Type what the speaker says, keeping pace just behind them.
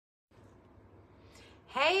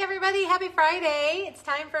Hey everybody, happy Friday. It's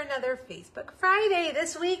time for another Facebook Friday.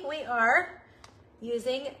 This week we are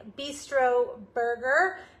using Bistro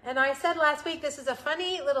Burger. And I said last week this is a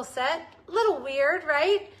funny little set, a little weird,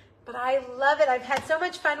 right? But I love it. I've had so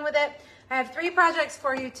much fun with it. I have 3 projects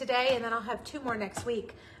for you today and then I'll have 2 more next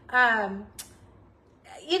week.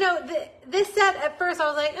 You know, this set at first I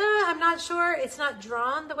was like, I'm not sure. It's not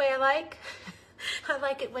drawn the way I like. I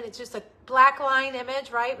like it when it's just a black line image,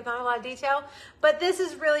 right? With not a lot of detail. But this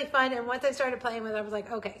is really fun. And once I started playing with it, I was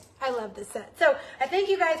like, okay, I love this set. So I think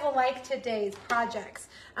you guys will like today's projects.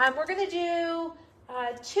 We're going to do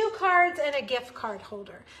 2 cards and a gift card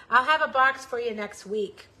holder. I'll have a box for you next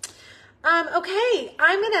week. Okay,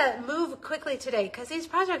 I'm going to move quickly today because these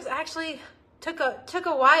projects actually took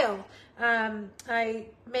a while. I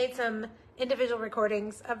made some individual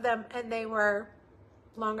recordings of them and they were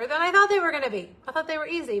longer than I thought they were going to be. I thought they were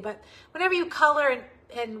easy, but whenever you color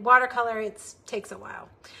and watercolor, it takes a while.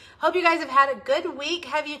 Hope you guys have had a good week.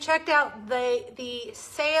 Have you checked out the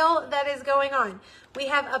sale that is going on? We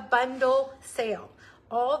have a bundle sale.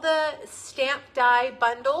 All the stamp die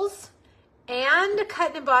bundles and cut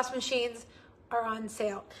and emboss machines are on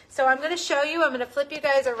sale. So I'm going to show you. I'm going to flip you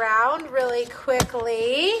guys around really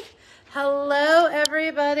quickly. Hello,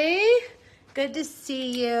 everybody. Good to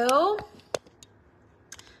see you.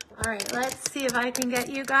 All right, let's see if I can get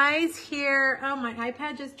you guys here. Oh, my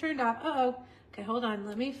iPad just turned off. Uh-oh. Okay, hold on.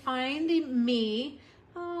 Let me find me.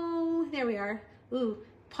 Oh, there we are. Ooh,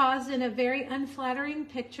 paused in a very unflattering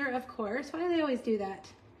picture, of course. Why do they always do that?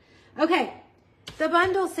 Okay, the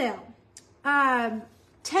bundle sale. 10%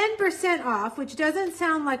 off, which doesn't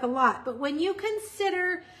sound like a lot, but when you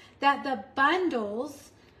consider that the bundles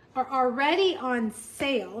are already on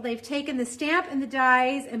sale. They've taken the stamp and the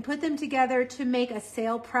dies and put them together to make a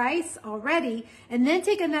sale price already and then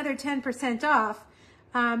take another 10% off.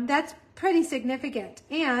 That's pretty significant.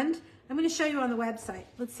 And I'm going to show you on the website.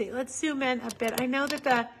 Let's see. Let's zoom in a bit. I know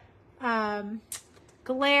that the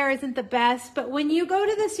glare isn't the best, but when you go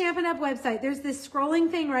to the Stampin' Up! Website, there's this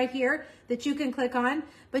scrolling thing right here that you can click on,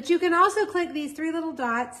 but you can also click these 3 little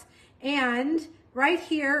dots and right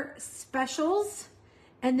here, specials,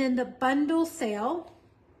 and then the bundle sale,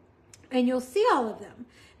 and you'll see all of them.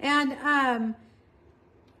 And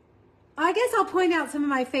I guess I'll point out some of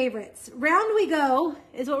my favorites. Round We Go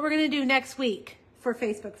is what we're gonna do next week for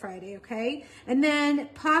Facebook Friday, okay? And then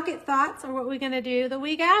Pocket Thoughts are what we're gonna do the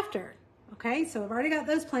week after, okay? So I've already got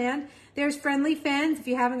those planned. There's Friendly Fins, if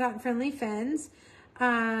you haven't gotten Friendly Fins.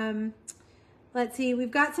 Let's see,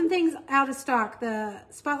 we've got some things out of stock. The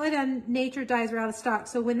Spotlight on Nature dies are out of stock.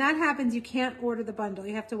 So when that happens, you can't order the bundle.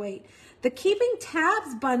 You have to wait. The Keeping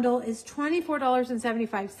Tabs bundle is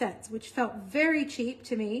 $24.75, which felt very cheap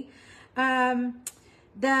to me.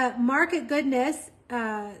 The Market Goodness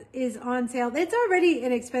is on sale. It's already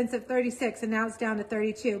inexpensive, $36, and now it's down to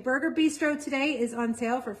 $32. Burger Bistro today is on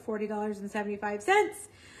sale for $40.75.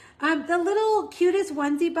 The little cutest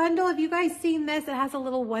onesie bundle, have you guys seen this? It has a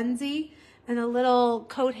little onesie and a little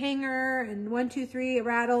coat hanger and 1, 2, 3, a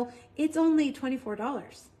rattle. It's only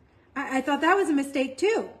 $24. I thought that was a mistake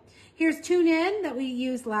too. Here's Tune In that we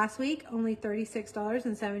used last week, only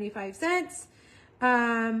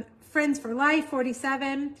 $36.75. Friends for Life,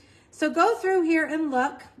 $47. So go through here and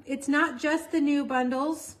look. It's not just the new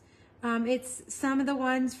bundles. It's some of the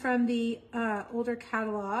ones from the older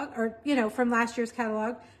catalog, or from last year's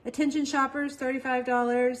catalog. Attention shoppers,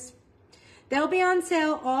 $35. They'll be on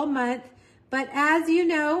sale all month. But as you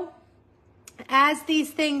know, as these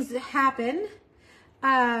things happen,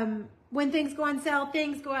 when things go on sale,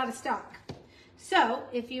 things go out of stock. So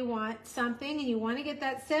if you want something and you want to get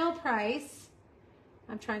that sale price,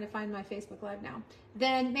 I'm trying to find my Facebook Live now,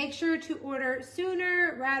 then make sure to order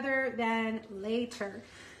sooner rather than later.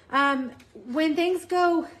 When things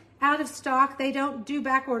go out of stock, they don't do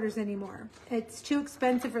back orders anymore. It's too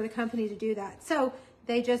expensive for the company to do that. So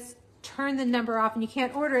they just turn the number off and you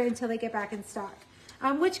can't order it until they get back in stock,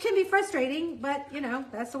 which can be frustrating, but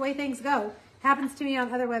that's the way things go. Happens to me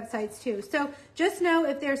on other websites too. So just know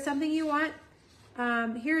if there's something you want,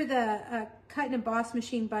 here are the cut and emboss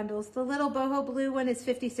machine bundles. The little boho blue one is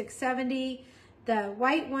 $56.70. The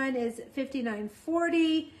white one is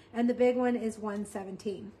 $59.40 and the big one is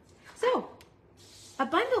 $117. So a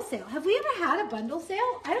bundle sale. Have we ever had a bundle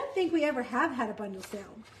sale? I don't think we ever have had a bundle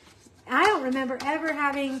sale. I don't remember ever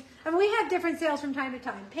having, we have different sales from time to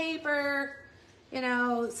time. Paper,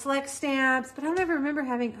 select stamps, but I don't ever remember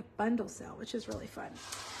having a bundle sale, which is really fun.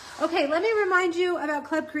 Okay, let me remind you about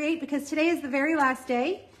Club Create because today is the very last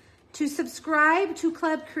day to subscribe to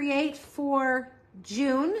Club Create for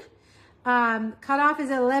June. Cutoff is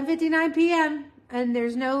at 11:59 p.m. and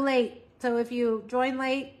there's no late So if you join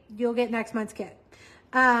late, you'll get next month's kit,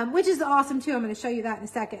 which is awesome too. I'm going to show you that in a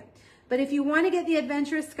second. But if you want to get the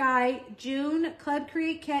Adventurous Sky June Club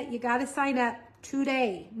Create kit, you got to sign up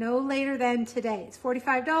today, no later than today. It's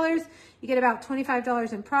 $45. You get about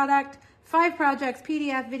 $25 in product, 5 projects,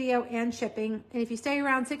 PDF, video, and shipping. And if you stay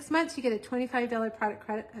around 6 months, you get a $25 product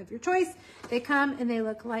credit of your choice. They come and they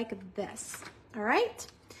look like this. All right.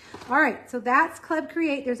 All right. So that's Club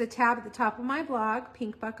Create. There's a tab at the top of my blog,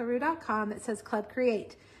 pinkbuckaroo.com, that says Club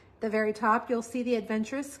Create. At the very top, you'll see the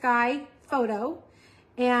Adventurous Sky photo,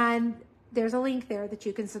 and there's a link there that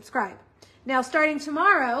you can subscribe. Now, starting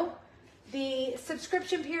tomorrow, the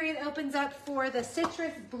subscription period opens up for the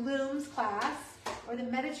Citrus Blooms class, or the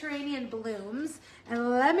Mediterranean Blooms.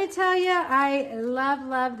 And let me tell you, I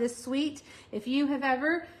love this suite. If you have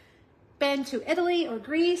ever been to Italy or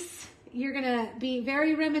Greece, you're gonna be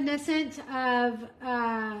very reminiscent of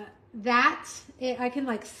that. I can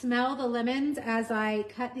like smell the lemons as I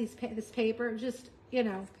cut this paper. Just, you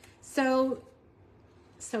know, so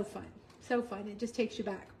fun. So fun. It just takes you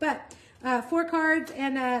back. But 4 cards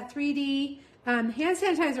and a 3D hand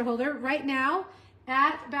sanitizer holder. Right now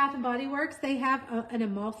at Bath & Body Works, they have an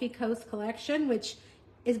Amalfi Coast collection, which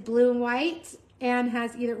is blue and white and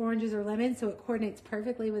has either oranges or lemons, so it coordinates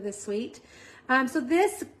perfectly with this suite. So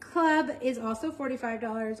this club is also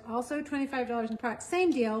 $45, also $25 in product,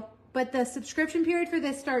 same deal, but the subscription period for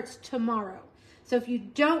this starts tomorrow. So if you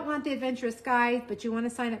don't want the Adventurous Sky, but you want to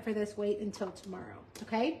sign up for this, wait until tomorrow,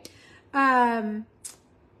 okay? The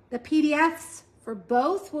PDFs for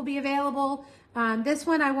both will be available. This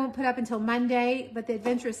one I won't put up until Monday, but the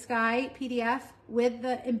Adventurous Sky PDF with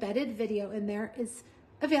the embedded video in there is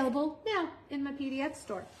available now in my PDF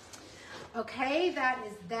store. Okay, that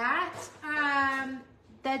is that.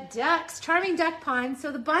 The ducks, Charming Duck Pond.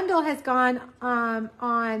 So the bundle has gone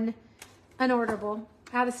on unorderable,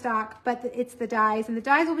 out of stock, but it's the dies, and the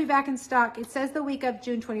dies will be back in stock. It says the week of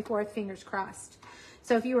June 24th, fingers crossed.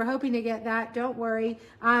 So if you were hoping to get that, don't worry.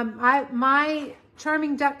 My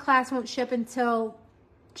Charming Duck class won't ship until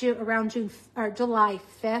around July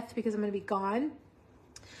 5th because I'm going to be gone.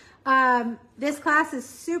 This class is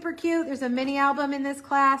super cute. There's a mini album in this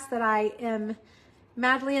class that I am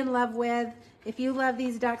madly in love with. If you love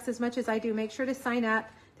these ducks as much as I do, make sure to sign up.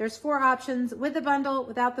 There's 4 options: with the bundle,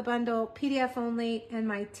 without the bundle, PDF only, and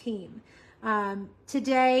my team.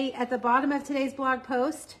 Today, at the bottom of today's blog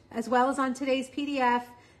post, as well as on today's PDF,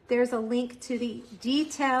 there's a link to the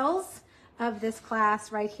details of this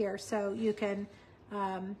class right here. So you can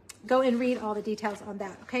go and read all the details on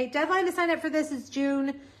that. Okay, deadline to sign up for this is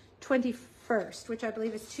June 21st, which I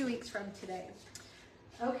believe is 2 weeks from today.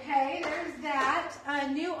 Okay, there's that. A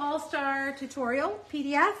new All-Star tutorial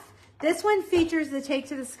PDF. This one features the Take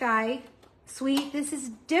to the Sky suite. This is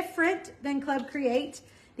different than Club Create.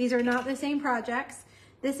 These are not the same projects.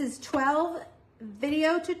 This is 12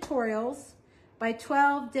 video tutorials by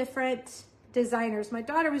 12 different designers. My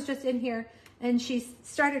daughter was just in here and she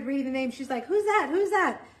started reading the names. She's like, who's that? Who's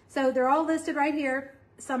that? So they're all listed right here.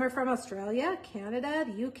 Some are from Australia, Canada,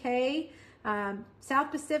 the UK,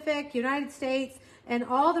 South Pacific, United States, and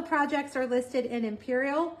all the projects are listed in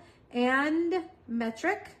imperial and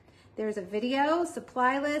metric. There's a video,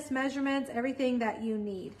 supply list, measurements, everything that you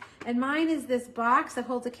need. And mine is this box that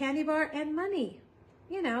holds a candy bar and money.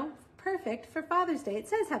 You know, perfect for Father's Day. It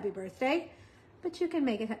says happy birthday, but you can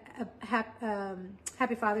make it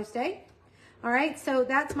happy Father's Day. All right, so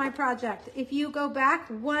that's my project. If you go back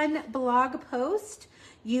 1 blog post,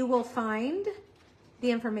 you will find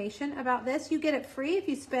the information about this. You get it free if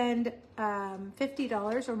you spend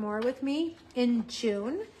 $50 or more with me in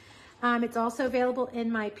June. It's also available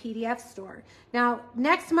in my PDF store. Now,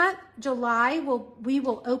 next month, July, we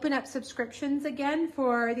will open up subscriptions again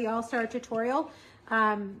for the All-Star tutorial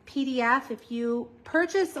PDF. If you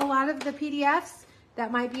purchase a lot of the PDFs,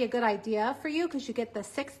 that might be a good idea for you because you get the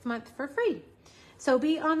 6th month for free. So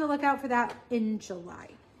be on the lookout for that in July.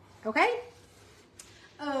 Okay?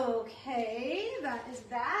 Okay, that is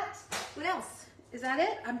that. What else? Is that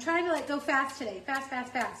it? I'm trying to go fast today. Fast,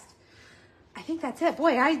 fast, fast. I think that's it.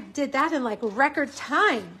 Boy, I did that in record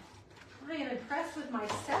time. I am impressed with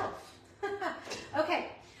myself. Okay.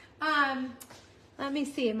 Let me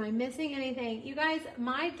see. Am I missing anything? You guys,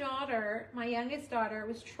 my daughter, my youngest daughter,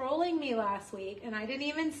 was trolling me last week and I didn't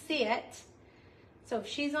even see it. So if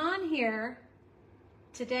she's on here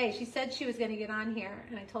today, she said she was going to get on here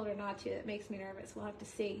and I told her not to. It makes me nervous. We'll have to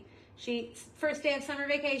see. First day of summer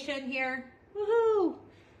vacation here. Woohoo!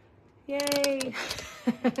 Yay.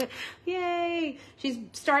 Yay. She's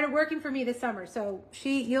started working for me this summer. So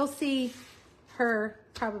you'll see her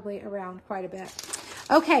probably around quite a bit.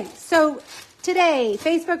 Okay. So Today,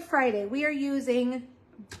 Facebook Friday, we are using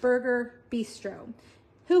Burger Bistro.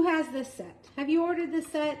 Who has this set? Have you ordered this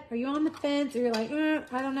set? Are you on the fence? Or you're like,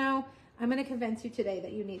 I don't know. I'm going to convince you today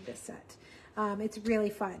that you need this set. It's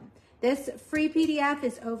really fun. This free PDF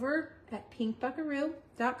is over at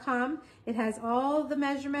pinkbuckaroo.com. It has all the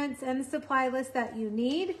measurements and the supply list that you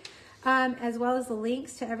need, as well as the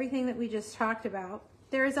links to everything that we just talked about.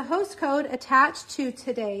 There is a host code attached to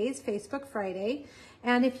today's Facebook Friday.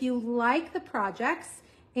 And if you like the projects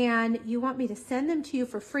and you want me to send them to you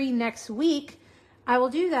for free next week, I will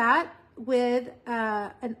do that with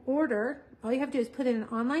an order. All you have to do is put in an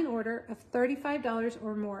online order of $35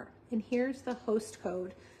 or more. And here's the host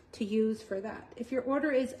code to use for that. If your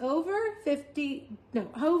order is over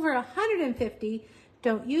 150,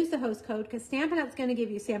 don't use the host code because Stampin' Up's going to give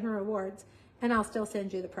you Stampin' Rewards and I'll still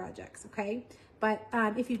send you the projects, okay? But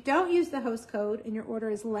if you don't use the host code and your order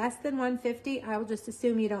is less than 150, I will just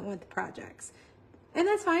assume you don't want the projects. And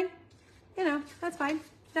that's fine. You know, that's fine.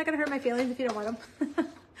 It's not going to hurt my feelings if you don't want them.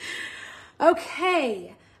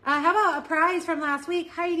 Okay. How about a prize from last week?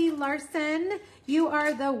 Heidi Larson, you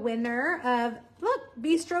are the winner of, look,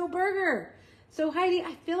 Bistro Burger. So Heidi,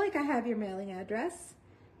 I feel like I have your mailing address,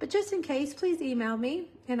 but just in case, please email me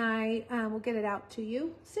and I will get it out to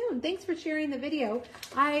you soon. Thanks for sharing the video.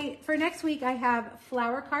 For next week, I have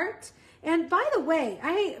Flower Cart. And by the way,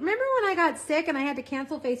 I remember when I got sick and I had to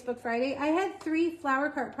cancel Facebook Friday, I had 3 Flower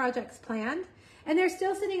Cart projects planned and they're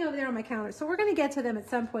still sitting over there on my counter. So we're gonna get to them at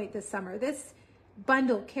some point this summer. This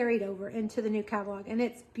bundle carried over into the new catalog and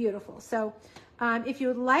it's beautiful. So if you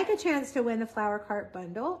would like a chance to win the Flower Cart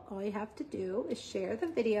bundle, all you have to do is share the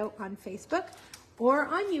video on Facebook or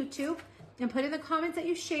on YouTube and put in the comments that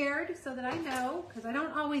you shared so that I know, because I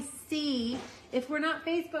don't always see, if we're not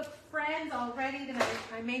Facebook friends already, then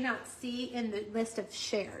I may not see in the list of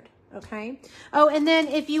shared, okay? Oh, and then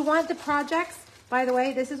if you want the projects, by the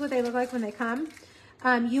way, this is what they look like when they come.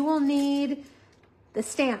 You will need the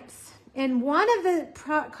stamps. And one of the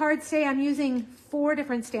cards today, I'm using 4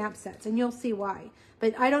 different stamp sets, and you'll see why.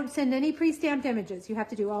 But I don't send any pre-stamped images. You have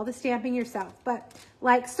to do all the stamping yourself. But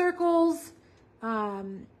like circles,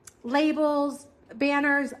 labels,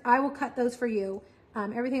 banners, I will cut those for you.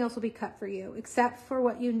 Everything else will be cut for you, except for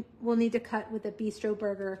what you will need to cut with the Bistro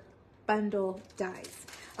Burger bundle dies.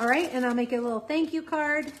 All right, and I'll make a little thank you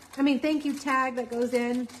tag that goes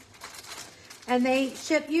in. And they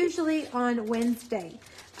ship usually on Wednesday.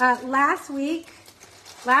 Last week's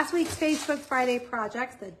Facebook Friday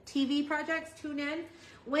projects, the TV projects, tune in,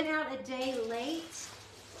 went out a day late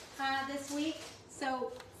this week.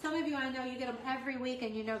 So some of you, I know you get them every week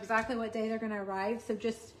and you know exactly what day they're going to arrive. So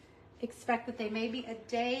just expect that they may be a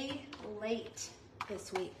day late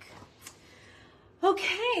this week.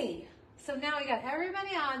 Okay, so now we got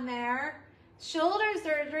everybody on there. Shoulder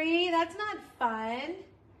surgery, that's not fun.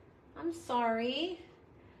 I'm sorry.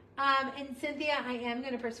 And Cynthia, I am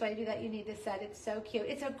going to persuade you that you need this set. It's so cute.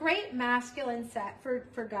 It's a great masculine set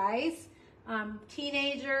for guys,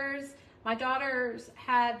 teenagers. My daughters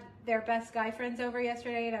had their best guy friends over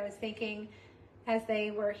yesterday, and I was thinking as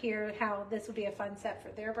they were here how this would be a fun set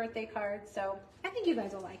for their birthday cards. So I think you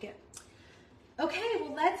guys will like it. Okay,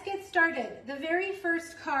 well, let's get started. The very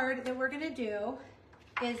first card that we're going to do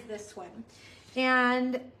is this one.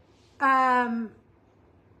 And I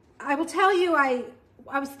will tell you, I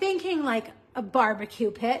was thinking like a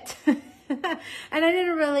barbecue pit and I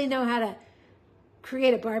didn't really know how to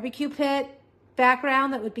create a barbecue pit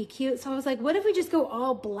background that would be cute. So I was like, what if we just go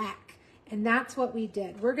all black? And that's what we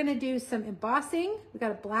did. We're going to do some embossing. We got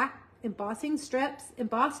a black embossed strips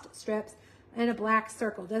and a black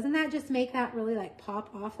circle. Doesn't that just make that really like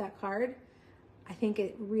pop off that card? I think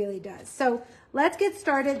it really does. So let's get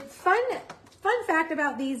started. Fun fact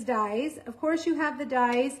about these dies. Of course, you have the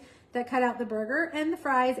dies that cut out the burger and the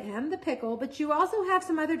fries and the pickle, but you also have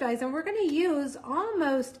some other dies, and we're going to use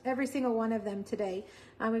almost every single one of them today.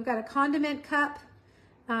 We've got a condiment cup,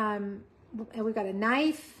 and we've got a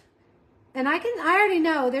knife, and I already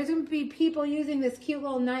know there's going to be people using this cute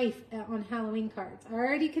little knife on Halloween cards. I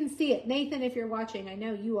already can see it. Nathan, if you're watching, I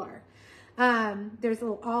know you are. There's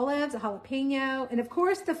little olives, a jalapeno, and of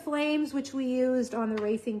course the flames, which we used on the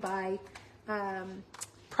Racing By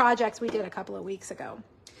projects we did a couple of weeks ago.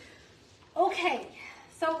 Okay,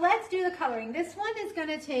 so let's do the coloring. This one is going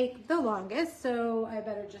to take the longest, so I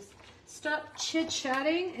better just stop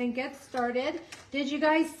chit-chatting and get started. Did you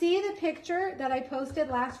guys see the picture that I posted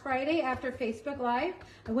last Friday after Facebook Live?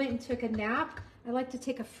 I went and took a nap. I like to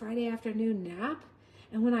take a Friday afternoon nap.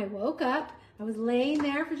 And when I woke up, I was laying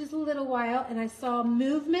there for just a little while, and I saw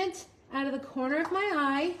movement out of the corner of my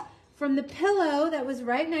eye from the pillow that was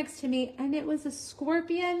right next to me, and it was a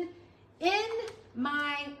scorpion in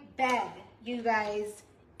my bed, you guys,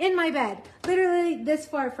 in my bed, literally this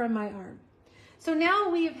far from my arm. So now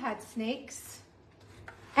we've had snakes,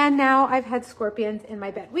 and now I've had scorpions in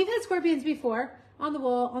my bed. We've had scorpions before, on the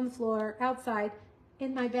wall, on the floor, outside.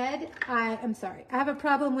 In my bed, I'm sorry, I have a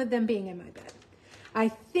problem with them being in my bed. I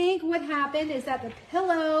think what happened is that the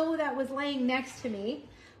pillow that was laying next to me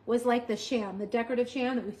was like the sham, the decorative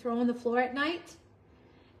sham that we throw on the floor at night.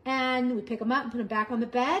 And we pick them up and put them back on the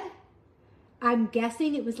bed. I'm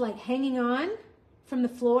guessing it was like hanging on from the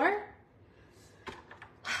floor.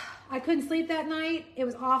 I couldn't sleep that night. It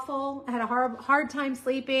was awful. I had a hard time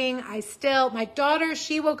sleeping. My daughter,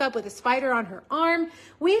 she woke up with a spider on her arm.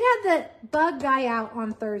 We had the bug guy out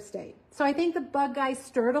on Thursday. So I think the bug guy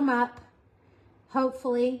stirred them up,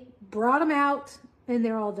 hopefully, brought them out, and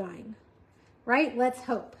they're all dying. Right? Let's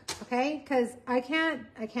hope. Okay? Because I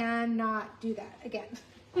cannot do that again.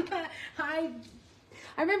 I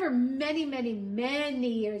remember many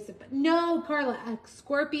years ago. No, Carla, a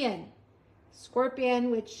scorpion.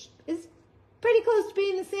 Scorpion, which is pretty close to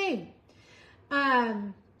being the same.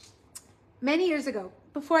 Many years ago,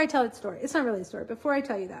 before I tell that story, it's not really a story, before I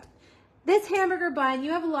tell you that, this hamburger bun,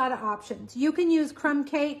 you have a lot of options. You can use crumb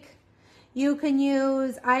cake, you can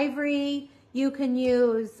use ivory, you can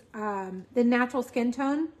use the natural skin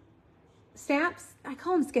tone stamps. I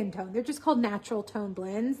call them skin tone. They're just called natural tone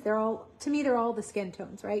blends. They're all, to me, they're all the skin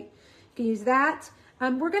tones, right? You can use that.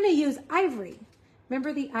 We're going to use ivory.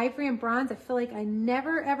 Remember the ivory and bronze? I feel like I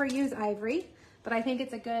never ever use ivory, but I think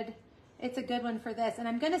it's a good one for this. And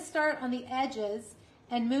I'm going to start on the edges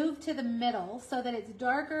and move to the middle so that it's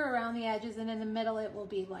darker around the edges, and in the middle it will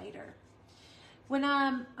be lighter. When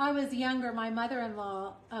I was younger, my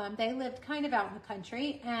mother-in-law, they lived kind of out in the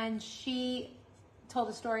country, and she told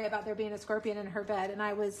a story about there being a scorpion in her bed, and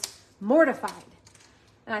I was mortified.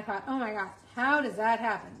 And I thought, oh my God, how does that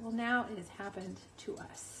happen? Well, now it has happened to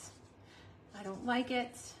us. I don't like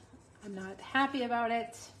it. I'm not happy about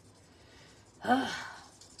it.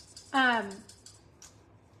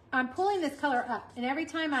 I'm pulling this color up, and every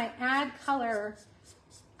time I add color,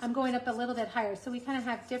 I'm going up a little bit higher. So we kind of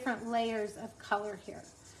have different layers of color here.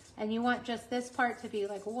 And you want just this part to be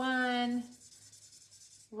like one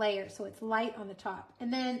layer, so it's light on the top.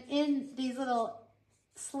 And then in these little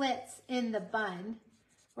slits in the bun,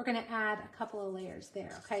 we're going to add a couple of layers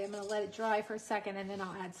there. Okay, I'm going to let it dry for a second, and then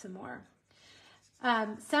I'll add some more.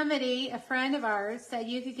 A friend of ours, said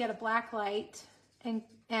you could get a black light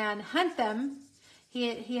and hunt them.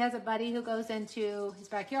 He has a buddy who goes into his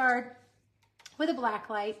backyard with a black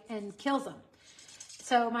light and kills them.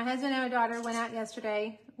 So my husband and my daughter went out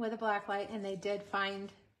yesterday with a black light, and they did find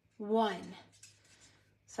one.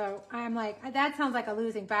 So I'm like, that sounds like a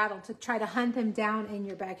losing battle to try to hunt them down in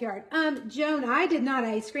your backyard. Joan, I did not.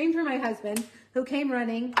 I screamed for my husband, who came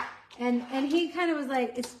running, and he kind of was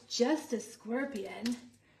like, it's just a scorpion.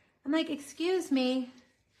 I'm like, excuse me,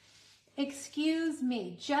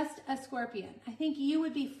 just a scorpion. I think you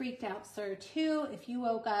would be freaked out, sir, too, if you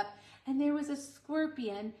woke up and there was a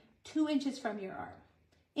scorpion 2 inches from your arm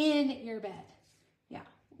in your bed. Yeah,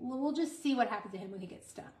 we'll just see what happens to him when he gets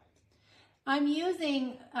stung. I'm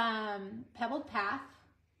using Pebbled Path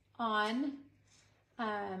on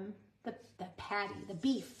the patty, the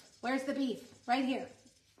beef. Where's the beef? Right here.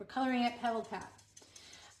 We're coloring it Pebbled Path.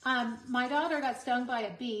 My daughter got stung by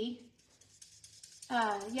a bee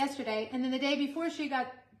yesterday, and then the day before she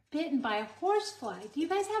got bitten by a horsefly. Do you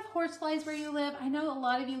guys have horseflies where you live? I know a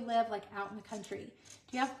lot of you live like out in the country.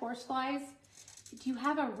 Do you have horseflies? Do you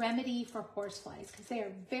have a remedy for horseflies? Because they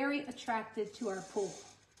are very attracted to our pool.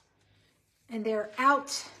 And they're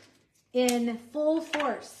out in full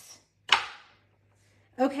force.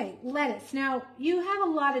 Okay, lettuce. Now, you have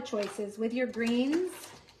a lot of choices with your greens.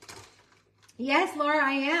 Yes, Laura,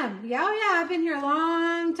 I am. Yeah, I've been here a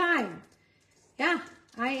long time. Yeah,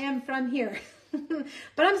 I am from here.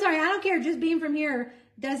 But I'm sorry, I don't care. Just being from here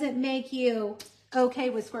doesn't make you okay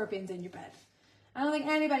with scorpions in your bed. I don't think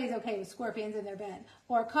anybody's okay with scorpions in their bed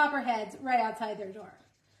or copperheads right outside their door.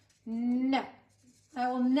 No. I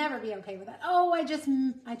will never be okay with that. Oh, I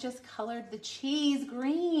just colored the cheese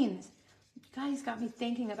green. You guys got me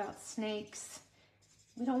thinking about snakes.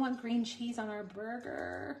 We don't want green cheese on our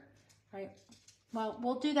burger. All right. Well,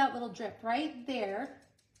 we'll do that little drip right there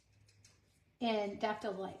in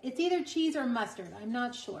Daffodil Light. It's either cheese or mustard. I'm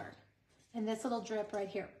not sure. And this little drip right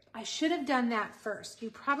here. I should have done that first.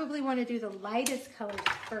 You probably want to do the lightest color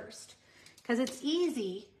first because it's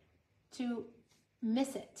easy to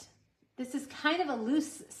miss it. This is kind of a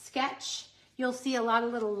loose sketch. You'll see a lot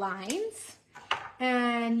of little lines,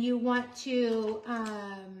 and you want to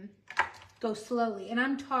go slowly. And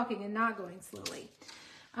I'm talking and not going slowly.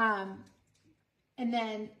 And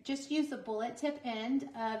then just use the bullet tip end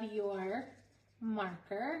of your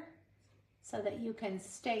marker so that you can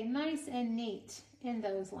stay nice and neat in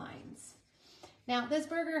those lines. Now, this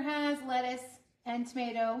burger has lettuce and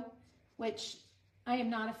tomato, which I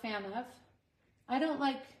am not a fan of. I don't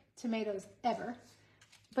like tomatoes ever,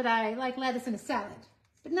 but I like lettuce in a salad,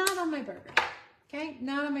 but not on my burger, okay?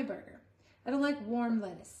 Not on my burger. I don't like warm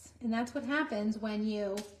lettuce, and that's what happens when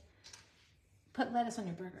you put lettuce on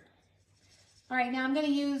your burger. All right, now I'm gonna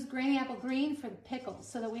use granny apple green for the pickles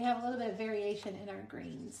so that we have a little bit of variation in our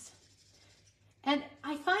greens. And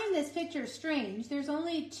I find this picture strange. There's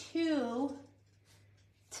only 2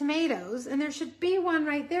 tomatoes, and there should be one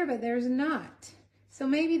right there, but there's not. So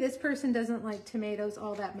maybe this person doesn't like tomatoes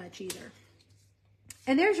all that much either.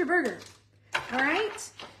 And there's your burger, all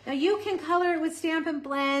right? Now you can color it with Stampin'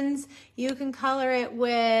 Blends. You can color it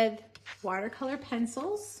with watercolor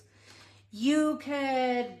pencils. You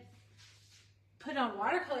could put on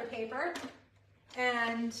watercolor paper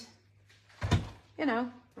and, you know,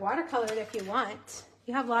 watercolor it if you want.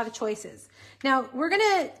 You have a lot of choices. Now we're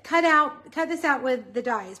gonna cut this out with the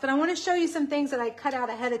dies, but I wanna show you some things that I cut out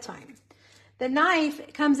ahead of time. The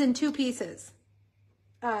knife comes in 2 pieces,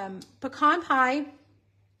 pecan pie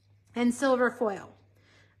and silver foil.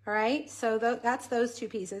 All right, so that's those 2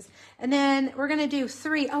 pieces. And then we're gonna do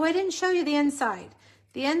 3. Oh, I didn't show you the inside.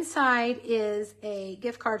 The inside is a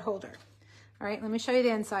gift card holder. All right, let me show you the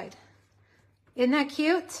inside. Isn't that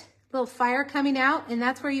cute? Little fire coming out, and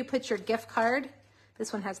that's where you put your gift card.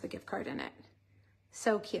 This one has the gift card in it.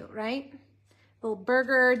 So cute, right? Little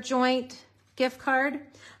burger joint gift card.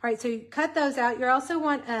 All right, so you cut those out. You also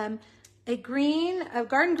want a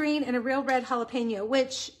garden green, and a real red jalapeno,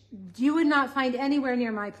 which you would not find anywhere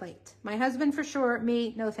near my plate. My husband for sure,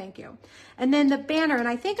 me, no thank you. And then the banner, and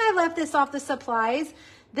I think I left this off the supplies.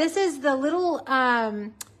 This is the little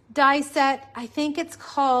die set. I think it's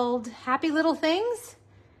called Happy Little Things.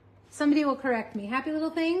 Somebody will correct me. Happy Little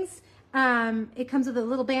Things. It comes with a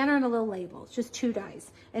little banner and a little label. It's just 2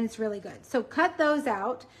 dies, and it's really good. So cut those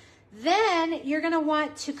out. Then you're gonna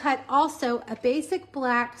want to cut also a basic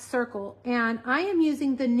black circle, and I am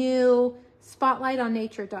using the new Spotlight on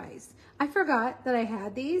Nature dies. I forgot that I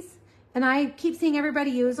had these, and I keep seeing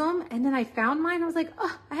everybody use them, and then I found mine. I was like,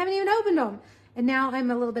 oh, I haven't even opened them. And now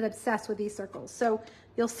I'm a little bit obsessed with these circles. So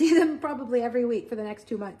you'll see them probably every week for the next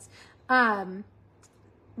 2 months.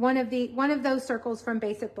 One of those circles from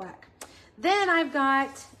Basic Black. Then I've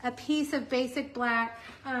got a piece of Basic Black.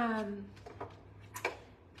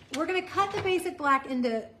 We're gonna cut the Basic Black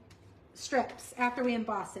into strips after we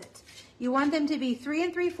emboss it. You want them to be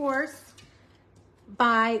 3 3/4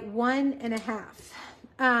 by 1 1/2.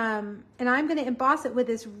 And I'm gonna emboss it with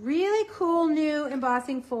this really cool new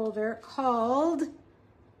embossing folder called,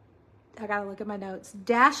 I gotta look at my notes,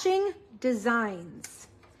 Dashing Designs.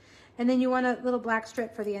 And then you want a little black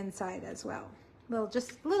strip for the inside as well.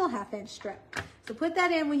 Just a little 1/2-inch strip. So put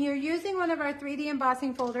that in. When you're using one of our 3D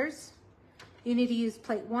embossing folders, you need to use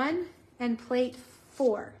plate 1 and plate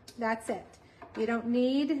 4. That's it. You don't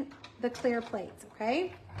need the clear plates,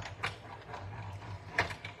 okay?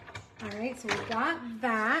 All right, so we've got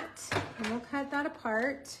that, and we'll cut that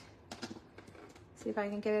apart. See if I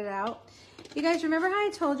can get it out. You guys remember how I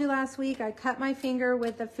told you last week I cut my finger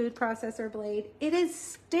with the food processor blade? It is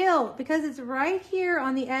still, because it's right here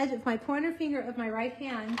on the edge of my pointer finger of my right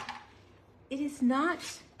hand, it is not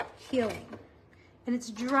healing. And it's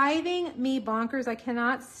driving me bonkers. I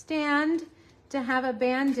cannot stand to have a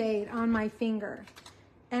Band-Aid on my finger.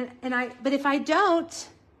 But if I don't,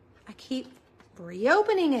 I keep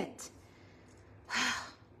reopening it.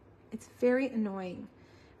 It's very annoying.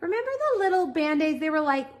 Remember the little Band-Aids? They were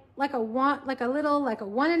like a 1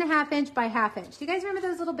 1/2 inch by 1/2 inch. Do you guys remember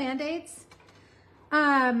those little Band-Aids?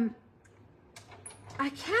 I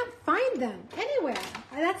can't find them anywhere.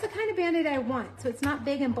 That's the kind of Band-Aid I want, so it's not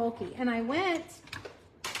big and bulky. And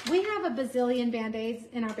we have a bazillion Band-Aids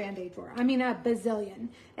in our Band-Aid drawer. I mean, a bazillion.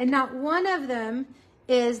 And not one of them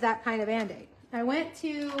is that kind of Band-Aid. I went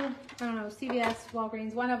to, I don't know, CVS,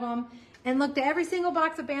 Walgreens, one of them, and looked at every single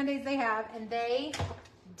box of Band-Aids they have, and they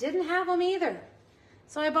didn't have them either.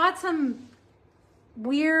 So I bought some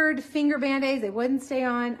weird finger Band-Aids. They wouldn't stay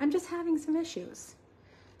on. I'm just having some issues.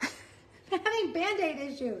 Having Band-Aid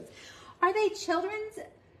issues. Are they children's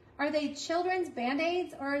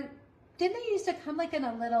Band-Aids, or didn't they used to come like in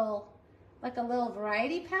a little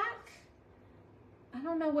variety pack? I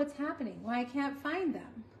don't know what's happening, why I can't find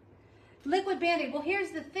them. Liquid Band-Aid. Well,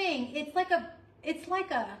 here's the thing. It's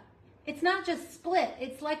not just split.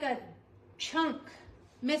 It's like a chunk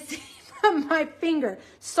missing from my finger.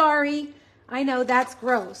 Sorry. I know that's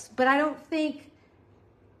gross, but I don't think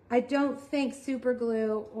I don't think super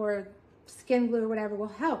glue or skin glue or whatever will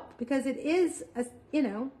help, because it is a, you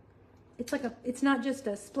know, it's like it's not just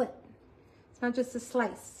a split. It's not just a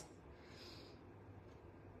slice.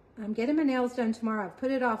 I'm getting my nails done tomorrow. I've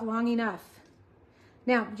put it off long enough.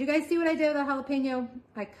 Now, did you guys see what I did with the jalapeno?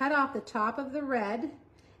 I cut off the top of the red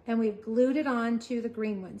and we've glued it on to the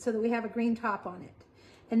green one so that we have a green top on it.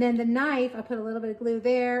 And then the knife, I put a little bit of glue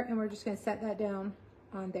there and we're just gonna set that down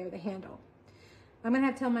on there, the handle. I'm gonna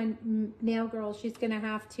have to tell my nail girl she's gonna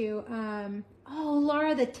have to, oh,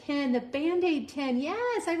 Laura, the tin, the Band-Aid tin.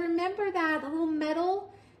 Yes, I remember that, the little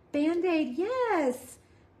metal Band-Aid, yes.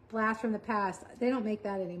 Blast from the past. They don't make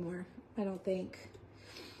that anymore, I don't think.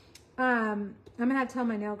 I'm gonna have to tell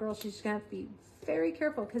my nail girl she's gonna have to be very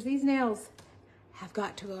careful because these nails have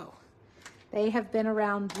got to go. They have been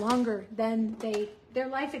around longer than their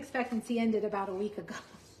life expectancy ended about a week ago.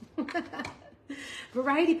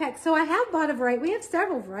 Variety packs. So I have bought a variety. We have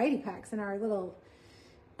several variety packs in our little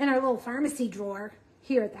pharmacy drawer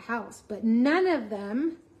here at the house, but none of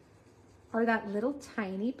them are that little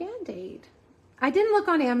tiny Band-Aid. I didn't look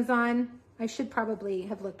on Amazon. I should probably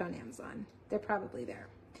have looked on Amazon. They're probably there.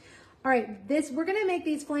 All right, we're gonna make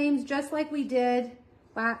these flames just like we did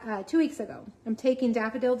 2 weeks ago. I'm taking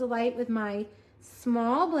Daffodil Delight with my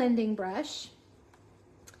small blending brush,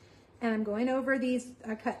 and I'm going over these.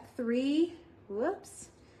 I cut three white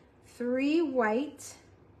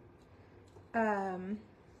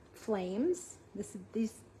flames.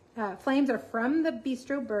 These flames are from the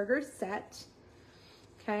Bistro burger set.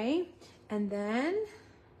 Okay, and then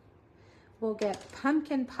we'll get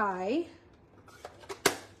pumpkin pie.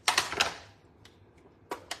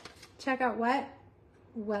 Check out what?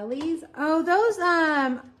 Wellies. Oh, those,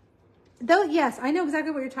 yes, I know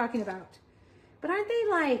exactly what you're talking about. But aren't they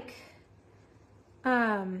like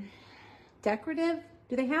decorative?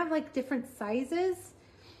 Do they have like different sizes?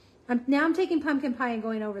 Now I'm taking pumpkin pie and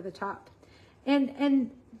going over the top. And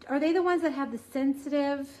are they the ones that have the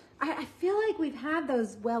sensitive? I feel like we've had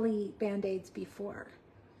those welly Band-Aids before.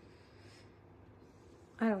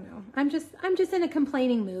 I don't know. I'm just in a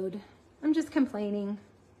complaining mood. I'm just complaining.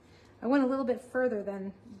 I went a little bit further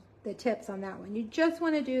than the tips on that one. You just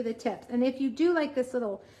want to do the tips. And if you do like this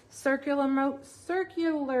little circular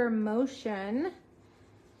motion,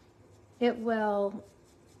 it will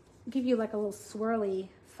give you like a little swirly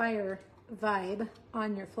fire vibe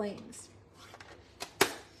on your flames.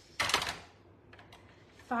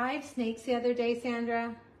 5 snakes the other day,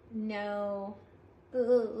 Sandra? No.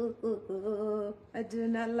 I do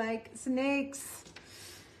not like snakes.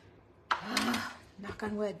 Knock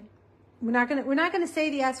on wood. We're not gonna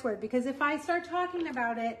say the S word, because if I start talking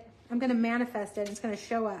about it, I'm gonna manifest it and it's gonna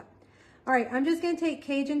show up. All right, I'm just gonna take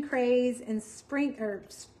Cajun Craze and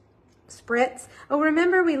spritz. Oh,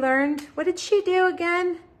 remember we learned, what did she do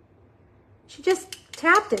again? She just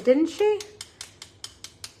tapped it, didn't she?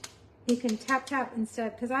 You can tap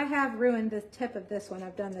instead, because I have ruined the tip of this one.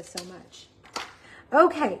 I've done this so much.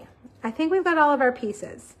 Okay, I think we've got all of our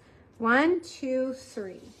pieces. 1, 2,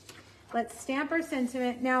 3. Let's stamp our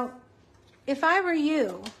sentiment. Now, if I were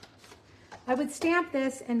you, I would stamp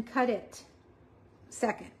this and cut it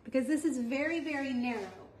second, because this is very, very narrow.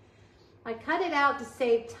 I cut it out to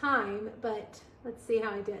save time, but let's see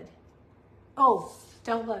how I did. Oh,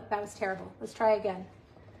 don't look, that was terrible. Let's try again.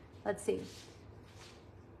 Let's see.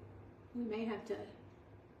 We may have to,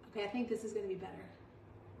 okay, I think this is gonna be better.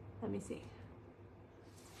 Let me see.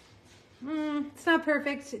 It's not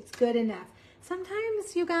perfect, it's good enough.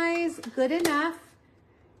 Sometimes, you guys, good enough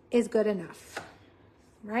is good enough,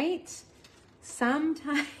 right?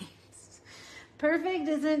 Sometimes perfect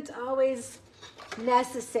isn't always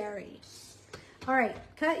necessary. All right,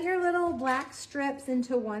 cut your little black strips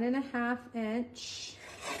into 1.5 inch.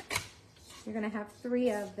 You're gonna have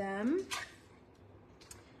 3 of them.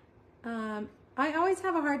 I always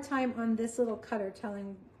have a hard time on this little cutter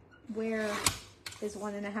telling where is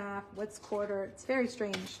 1.5, what's quarter. It's very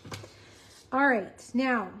strange. All right,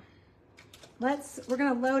 now we're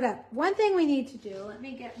gonna load up. One thing we need to do, let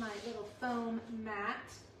me get my little foam mat.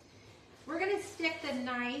 We're gonna stick the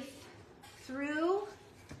knife through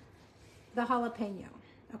the jalapeno,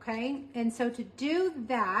 okay? And so to do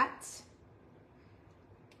that,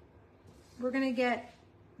 we're gonna get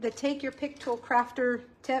the take your pick tool crafter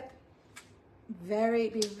tip.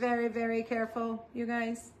 Be very, very careful, you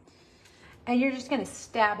guys. And you're just gonna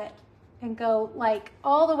stab it and go like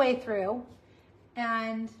all the way through.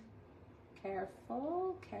 And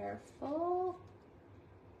careful, careful.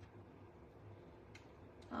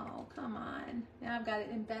 Oh, come on. Now I've got it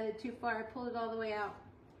embedded too far. I pulled it all the way out.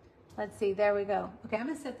 Let's see, there we go. Okay, I'm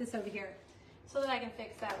gonna set this over here so that I can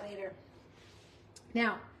fix that later.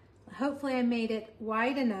 Now, Hopefully I made it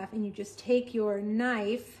wide enough, and you just take your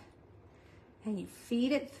knife and you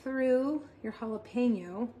feed it through your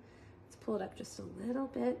jalapeno. Let's pull it up just a little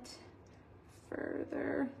bit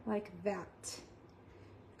further, like that.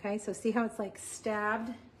 Okay, so see how it's like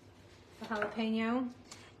stabbed, the jalapeno?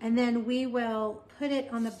 And then we will put it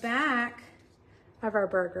on the back of our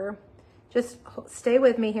burger. Just stay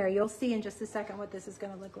with me here. You'll see in just a second what this is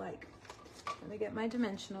gonna look like. Let me get my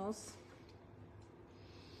dimensionals.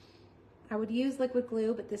 I would use liquid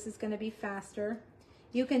glue, but this is gonna be faster.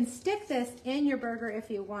 You can stick this in your burger if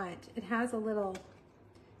you want. It has a little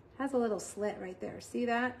slit right there. See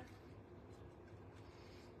that?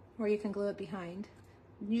 Or you can glue it behind.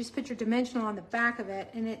 You just put your dimensional on the back of it,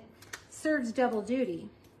 and it serves double duty.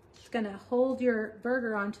 It's gonna hold your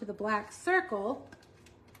burger onto the black circle,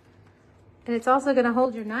 and it's also gonna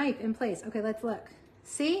hold your knife in place. Okay, let's look.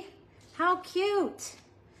 See? How cute.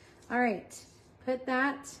 All right, put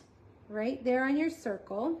that right there on your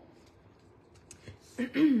circle.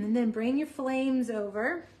 And then bring your flames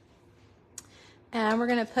over. And we're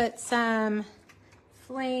gonna put some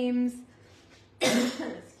flames,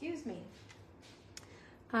 excuse me.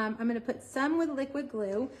 I'm gonna put some with liquid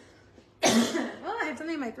glue. Oh, I have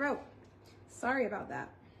something in my throat. Sorry about that.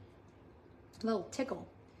 A little tickle.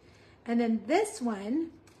 And then this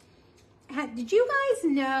one, did you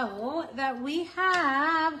guys know that we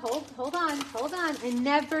have, hold on, I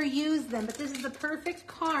never use them, but this is the perfect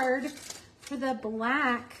card for the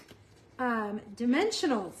black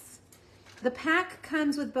dimensionals. The pack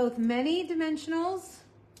comes with both mini dimensionals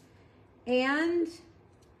and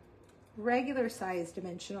regular size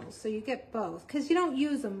dimensionals, so you get both because you don't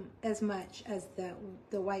use them as much as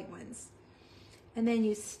the white ones. And then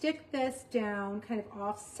you stick this down kind of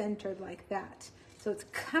off-centered like that. So it's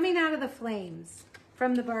coming out of the flames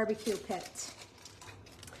from the barbecue pit.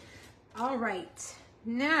 All right,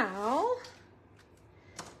 now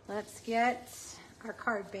let's get our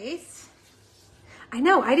card base. I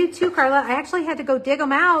know, I do too, Carla. I actually had to go dig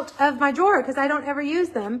them out of my drawer because I don't ever use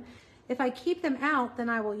them. If I keep them out, then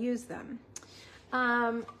I will use them.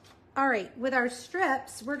 All right, with our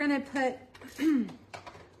strips, we're gonna put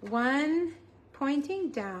one pointing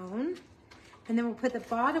down, and then we'll put the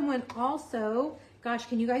bottom one also. Gosh,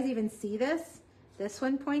 can you guys even see this? This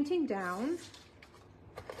one pointing down,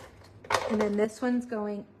 and then this one's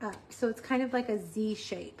going up. So it's kind of like a Z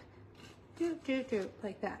shape.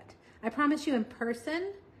 Like that. I promise you in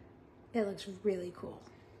person, it looks really cool.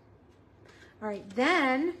 All right,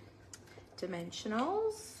 then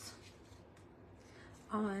dimensionals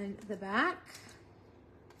on the back.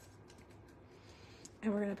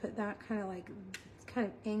 And we're gonna put that kind of like, it's kind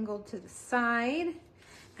of angled to the side.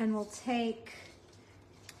 And we'll take,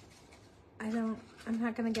 I'm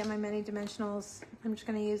not gonna get my mini dimensionals. I'm just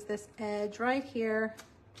gonna use this edge right here.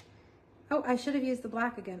 Oh, I should have used the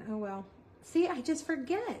black again. Oh well. See, I just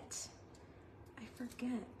forget. I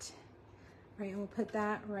forget. All right, and we'll put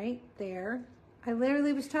that right there. I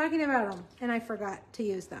literally was talking about them and I forgot to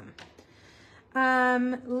use them.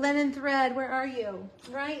 Linen thread, where are you?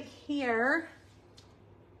 Right here.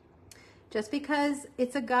 Just because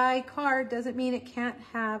it's a guy card doesn't mean it can't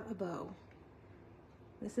have a bow.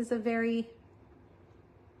 This is a very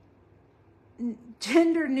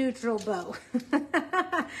gender neutral bow.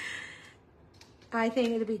 I think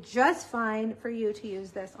it'd be just fine for you to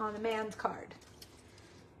use this on a man's card.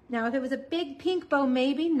 Now, if it was a big pink bow,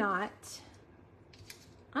 maybe not.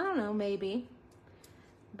 I don't know, maybe.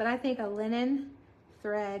 But I think a linen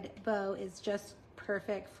thread bow is just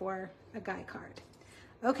perfect for a guy card.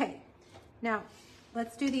 Okay, now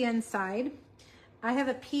let's do the inside. I have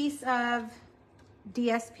a piece of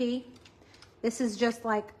DSP. This is just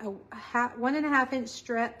like a 1.5 inch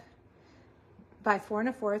strip by 4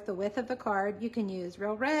 1/4, the width of the card. You can use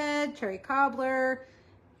real red, cherry cobbler,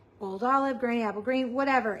 old olive, granny apple green,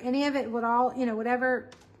 whatever. Any of it would all, you know, whatever,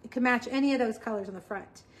 it could match any of those colors on the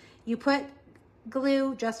front. You put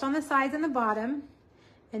glue just on the sides and the bottom,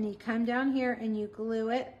 and you come down here and you glue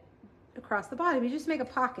it across the bottom. You just make a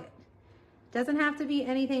pocket. Doesn't have to be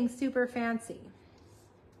anything super fancy.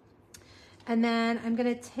 And then I'm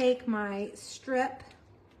gonna take my strip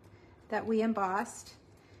that we embossed,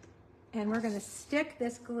 and we're gonna stick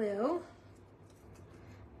this glue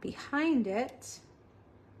behind it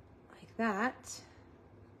like that,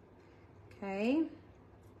 okay?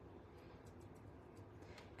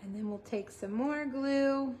 And then we'll take some more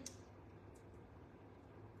glue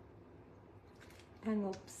and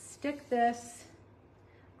we'll stick this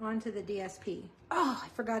onto the DSP. Oh, I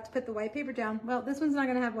forgot to put the white paper down. Well, this one's not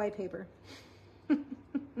gonna have white paper.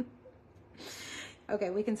 Okay,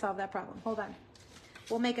 we can solve that problem. Hold on.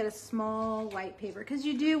 we'll make it a small white paper because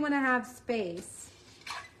you do want to have space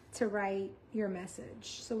to write your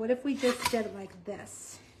message. So what if we just did it like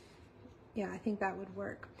this? Yeah, I think that would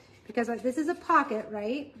work because this is a pocket,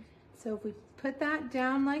 right? So if we put that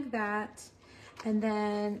down like that and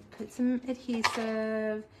then put some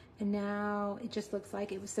adhesive, and now it just looks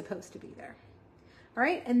like it was supposed to be there. All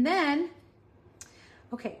right, and then,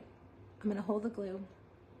 okay, I'm gonna hold the glue,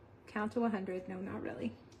 count to 100. No, not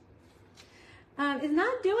really. It's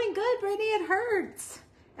not doing good, Brittany, it hurts.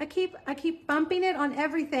 I keep bumping it on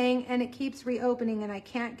everything and it keeps reopening and I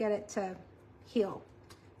can't get it to heal.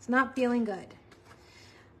 It's not feeling good.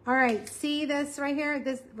 All right, see this right here?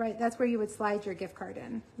 This, right, that's where you would slide your gift card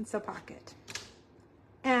in. It's a pocket.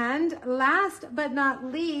 And last but not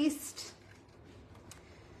least,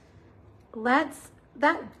 that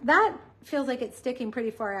feels like it's sticking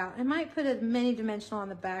pretty far out. I might put a mini dimensional on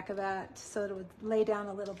the back of that so it would lay down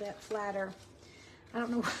a little bit flatter. I don't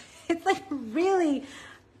know why. It's like really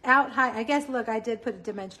out high. I guess, look, I did put a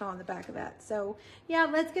dimensional on the back of that. So yeah,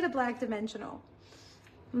 let's get a black dimensional.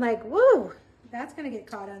 I'm like, woo, that's gonna get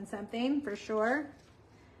caught on something for sure.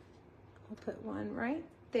 I'll put one right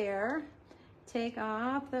there. Take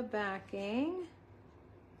off the backing.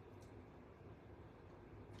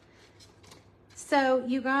 So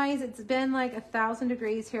you guys, it's been like 1,000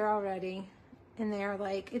 degrees here already. And they're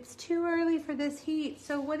like, it's too early for this heat.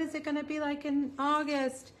 So what is it gonna be like in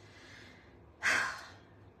August?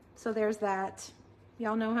 So there's that.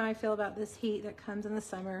 Y'all know how I feel about this heat that comes in the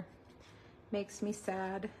summer. Makes me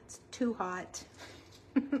sad. It's too hot.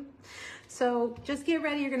 So just get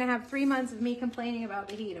ready. You're gonna have 3 months of me complaining about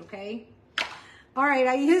the heat, okay? All right,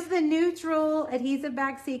 I use the neutral adhesive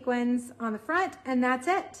back sequins on the front and that's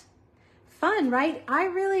it. Fun, right? I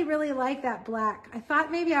really, really like that black. I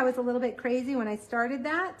thought maybe I was a little bit crazy when I started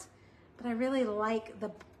that, but I really like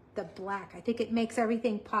the black. I think it makes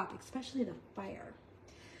everything pop, especially the fire.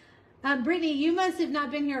 Brittany, you must have not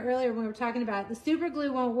been here earlier when we were talking about it. The super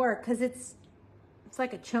glue won't work because it's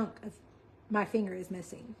like a chunk of my finger is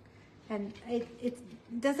missing. And it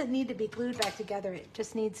doesn't need to be glued back together. It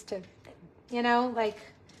just needs to, you know, like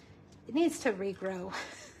it needs to regrow.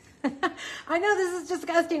 I know this is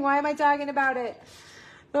disgusting. Why am I talking about it?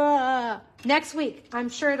 Next week. I'm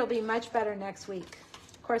sure it'll be much better next week.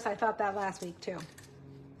 Of course, I thought that last week too.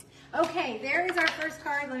 Okay, there is our first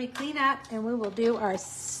card. Let me clean up and we will do our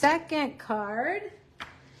second card.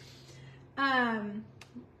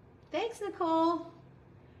 Thanks, Nicole.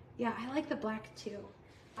 Yeah, I like the black too.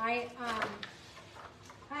 I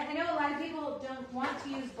know a lot of people don't want to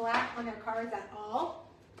use black on their cards at all,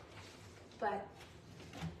 but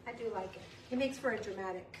I do like it. It makes for a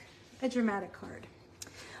dramatic card.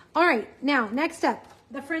 All right, now next up,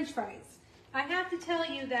 the French fries. I have to tell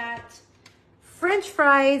you that French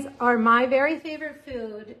fries are my very favorite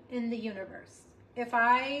food in the universe. If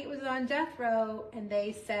I was on death row and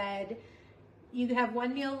they said, you have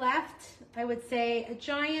one meal left, I would say a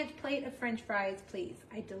giant plate of French fries, please.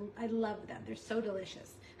 I love them. They're so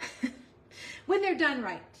delicious. When they're done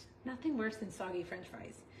right. Nothing worse than soggy French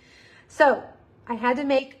fries. So I had to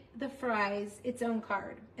make the fries its own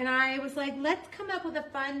card. And I was like, let's come up with a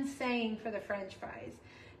fun saying for the French fries.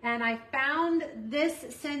 And I found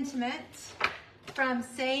this sentiment from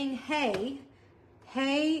saying, hey,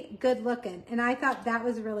 good looking. And I thought that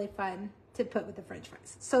was really fun to put with the French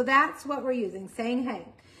fries. So that's what we're using, saying hey.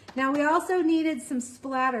 Now we also needed some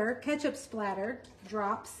splatter, ketchup splatter,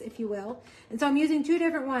 drops, if you will. And so I'm using two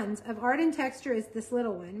different ones. Of Art and Texture is this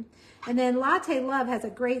little one. And then Latte Love has a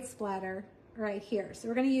great splatter right here. So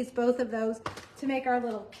we're gonna use both of those to make our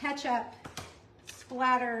little ketchup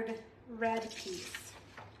splattered red piece.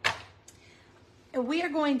 And we are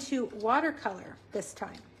going to watercolor this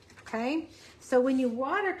time, okay? So when you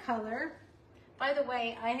watercolor, by the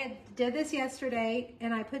way, I did this yesterday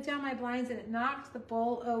and I put down my blinds and it knocked the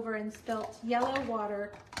bowl over and spilt yellow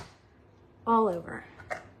water all over.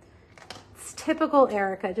 It's typical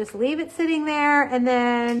Erica. Just leave it sitting there and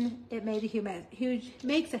then it made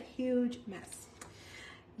makes a huge mess.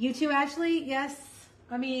 You too, Ashley? Yes.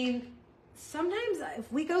 I mean, sometimes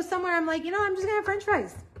if we go somewhere, I'm like, you know, I'm just gonna have French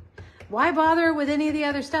fries. Why bother with any of the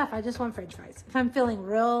other stuff? I just want French fries. If I'm feeling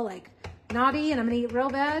real like naughty and I'm gonna eat real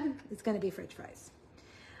bad, it's gonna be French fries.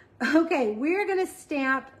 Okay, we're gonna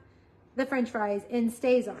stamp the French fries in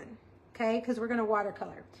StazOn, okay? Because we're gonna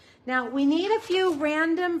watercolor. Now, we need a few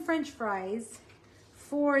random French fries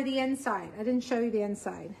for the inside. I didn't show you the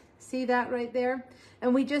inside. See that right there?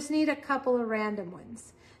 And we just need a couple of random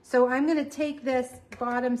ones. So I'm gonna take this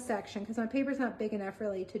bottom section, because my paper's not big enough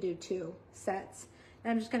really to do two sets.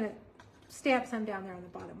 And I'm just gonna stamp some down there on the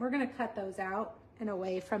bottom. We're gonna cut those out and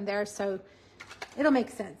away from there so It'll make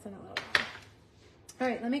sense in a little while. All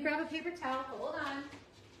right, let me grab a paper towel. Hold on.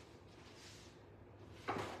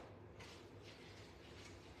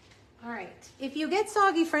 All right, if you get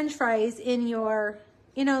soggy French fries in your,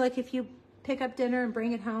 like if you pick up dinner and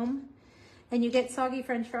bring it home and you get soggy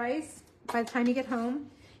French fries by the time you get home,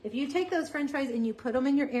 if you take those French fries and you put them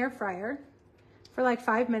in your air fryer for like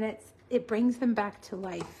 5 minutes, it brings them back to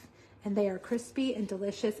life and they are crispy and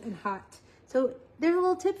delicious and hot. So there's a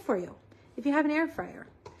little tip for you if you have an air fryer.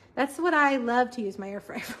 That's what I love to use my air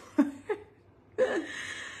fryer for.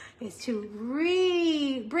 Is to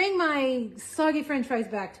bring my soggy French fries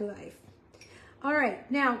back to life. All right,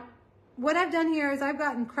 now what I've done here is I've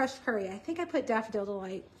gotten crushed curry. I think I put Daffodil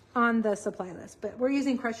Delight on the supply list, but we're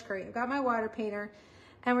using crushed curry. I've got my water painter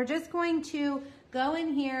and we're just going to go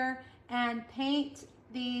in here and paint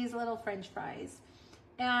these little French fries.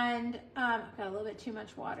 And I've got a little bit too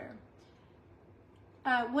much water.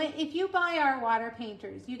 If you buy our water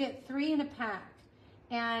painters, you get 3 in a pack.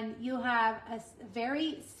 And you have a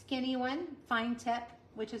very skinny one, fine tip,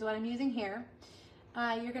 which is what I'm using here.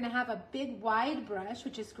 You're gonna have a big wide brush,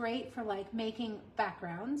 which is great for like making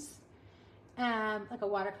backgrounds, like a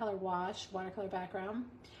watercolor wash, watercolor background.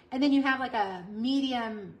 And then you have like a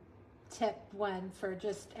medium tip one for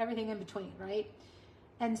just everything in between, right?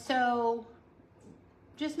 And so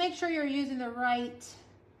just make sure you're using the right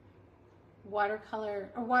watercolor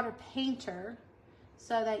or water painter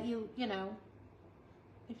so that you know,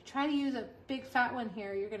 if you try to use a big fat one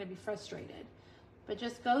here, you're gonna be frustrated. But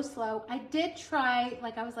just go slow. I did try,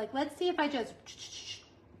 like I was like, let's see if I just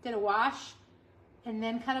did a wash and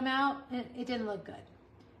then cut them out, and it didn't look good.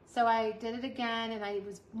 So I did it again and I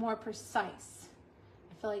was more precise.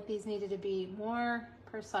 I feel like these needed to be more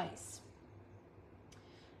precise.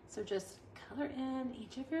 So just color in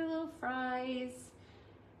each of your little fries.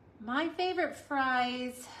 My favorite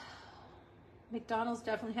fries, McDonald's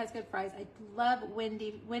definitely has good fries. I love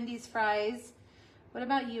Wendy's fries. What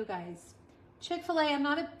about you guys? Chick-fil-A, I'm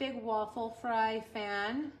not a big waffle fry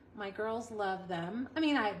fan. My girls love them. I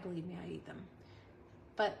mean, believe me, I eat them.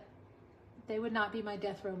 But they would not be my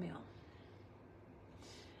death row meal.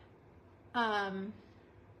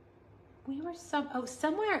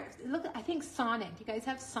 Somewhere, look, I think Sonic. You guys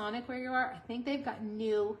have Sonic where you are? I think they've got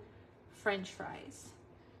new French fries.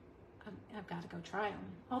 I've got to go try them.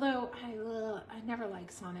 Although I never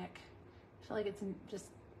like Sonic. I feel like it's just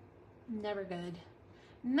never good.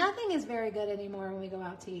 Nothing is very good anymore when we go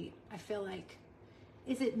out to eat. I feel like,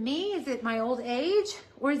 is it me? Is it my old age?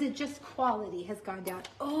 Or is it just quality has gone down?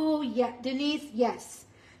 Oh yeah, Denise, yes.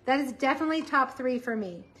 That is definitely top 3 for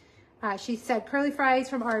me. She said curly fries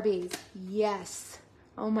from Arby's. Yes.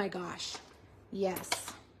 Oh my gosh. Yes.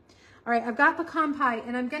 All right, I've got pecan pie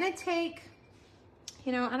and I'm gonna take,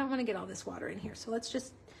 I don't want to get all this water in here. So let's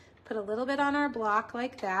just put a little bit on our block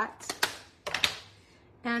like that.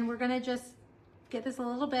 And we're going to just get this a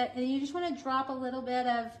little bit. And you just want to drop a little bit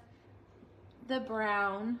of the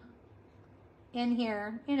brown in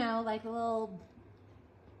here, like a little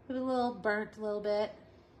burnt a little bit.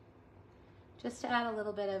 Just to add a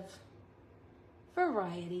little bit of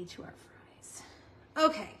variety to our fries.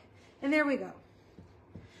 Okay, and there we go.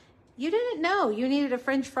 You didn't know you needed a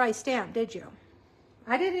French fry stamp, did you?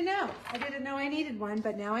 I didn't know. I didn't know I needed one,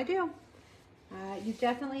 but now I do. You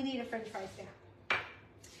definitely need a French fry stamp.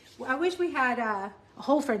 Well, I wish we had a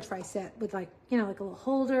whole French fry set with like a little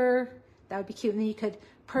holder. That would be cute. And then you could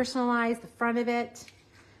personalize the front of it.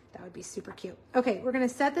 That would be super cute. Okay, we're gonna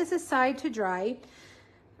set this aside to dry.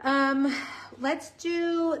 Let's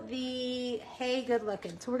do the Hey Good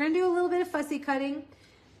Looking. So we're gonna do a little bit of fussy cutting.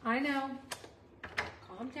 I know,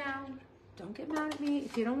 calm down. Don't get mad at me.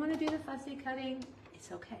 If you don't wanna do the fussy cutting,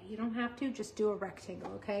 it's okay. You don't have to, just do a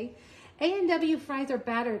rectangle, okay? A&W fries are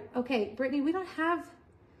battered. Okay, Brittany, we don't have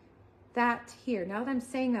that here. Now that I'm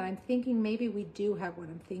saying that, I'm thinking maybe we do have one.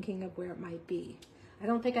 I'm thinking of where it might be. I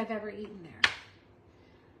don't think I've ever eaten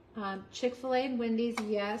there. Chick-fil-A and Wendy's,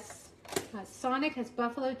 yes. Sonic has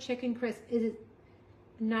buffalo chicken crisp. Is it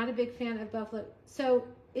not a big fan of buffalo? So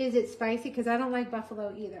is it spicy? Because I don't like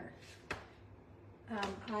buffalo either.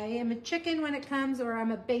 I am a chicken when it comes, or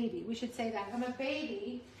I'm a baby. We should say that. I'm a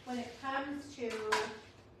baby when it comes to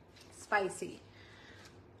spicy.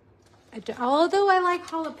 Although I like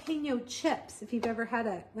jalapeno chips. If you've ever had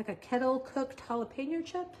a kettle cooked jalapeno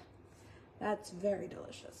chip, that's very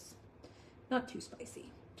delicious. Not too spicy.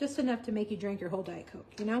 Just enough to make you drink your whole Diet Coke,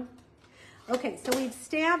 Okay, so we've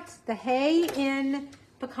stamped the Hey in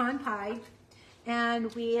pecan pie,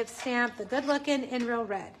 and we have stamped the Good Looking in Real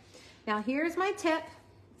Red. Now here's my tip.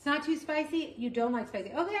 It's not too spicy. You don't like spicy.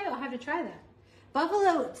 Okay, I'll have to try that.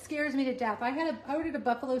 Buffalo scares me to death. I ordered a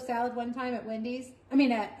buffalo salad one time at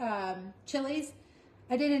at Chili's.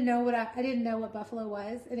 I didn't know what buffalo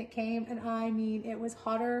was, and it came, and I mean, it was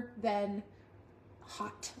hotter than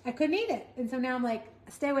hot. I couldn't eat it, and so now I'm like,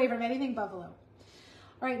 stay away from anything buffalo.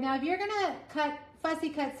 All right, now if you're gonna fussy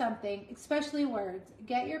cut something, especially words,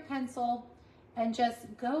 get your pencil and just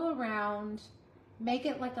go around, make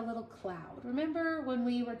it like a little cloud. Remember when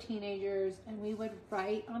we were teenagers and we would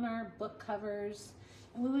write on our book covers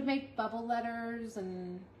and we would make bubble letters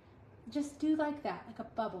and just do like that, like a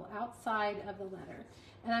bubble outside of the letter.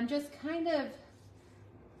 And I'm just kind of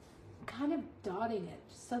dotting it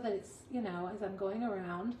so that it's, you know, as I'm going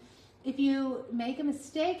around. If you make a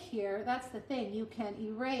mistake here, that's the thing, you can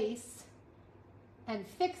erase and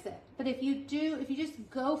fix it. But if you just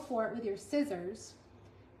go for it with your scissors,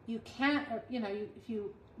 you can't, if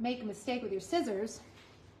you make a mistake with your scissors,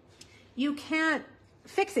 you can't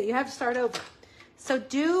fix it. You have to start over. So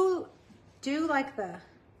do like the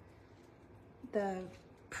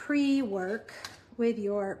pre-work with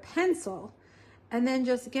your pencil, and then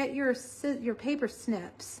just get your paper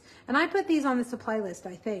snips. And I put these on the supply list,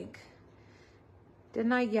 I think.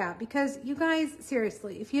 Didn't I? Yeah, because you guys,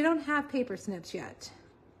 seriously, if you don't have paper snips yet,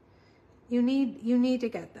 you need to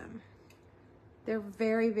get them. They're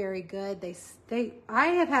very, very good.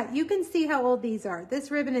 You can see how old these are. This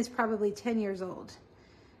ribbon is probably 10 years old.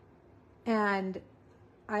 And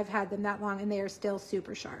I've had them that long, and they are still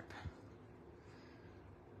super sharp.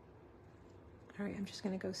 All right, I'm just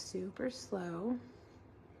gonna go super slow.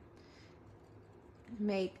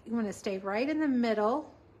 You wanna stay right in the middle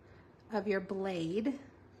of your blade,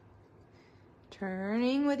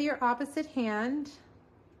 turning with your opposite hand,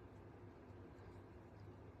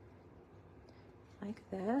 like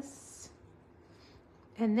this.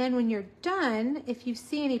 And then when you're done, if you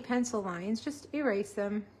see any pencil lines, just erase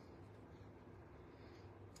them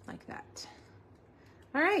like that.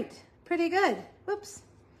 All right, pretty good. Whoops,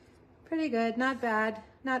 pretty good, not bad.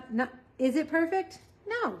 Not, is it perfect?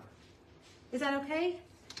 No. Is that okay?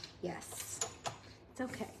 Yes, it's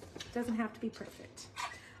okay. It doesn't have to be perfect.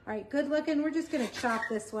 All right, good looking. We're just gonna chop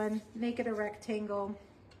this one, make it a rectangle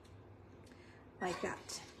like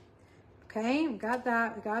that. Okay, we got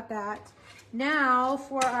that. Now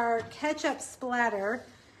for our ketchup splatter,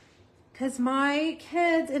 because my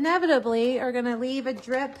kids inevitably are gonna leave a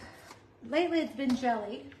drip. Lately it's been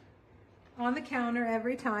jelly on the counter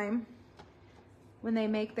every time when they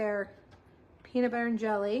make their peanut butter and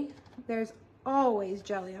jelly. There's always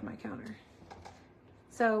jelly on my counter.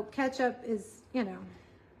 So ketchup is,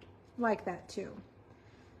 like that too.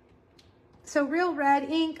 So real red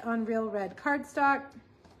ink on real red cardstock.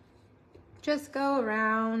 Just go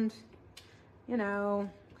around, and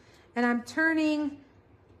I'm turning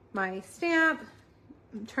my stamp,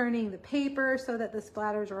 I'm turning the paper so that the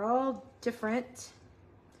splatters are all different.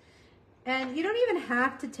 And you don't even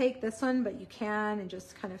have to take this one, but you can, and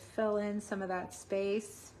just kind of fill in some of that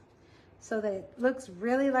space so that it looks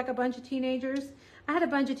really like a bunch of teenagers. I had a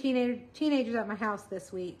bunch of teenagers at my house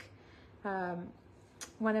this week.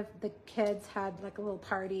 One of the kids had like a little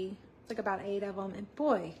party, like about 8 of them, and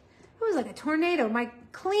boy, it was like a tornado. My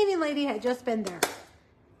cleaning lady had just been there,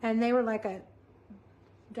 and they were like a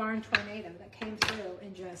darn tornado that came through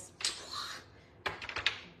and just,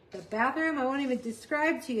 the bathroom, I won't even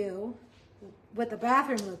describe to you what the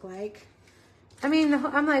bathroom looked like. I mean,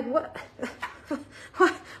 I'm like, what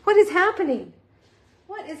is happening?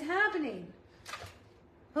 What is happening?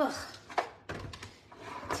 Ugh.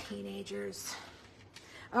 Teenagers.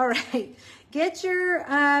 All right, get your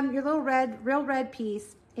little real red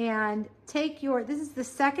piece, and take this is the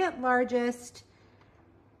second largest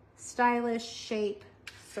stylish shape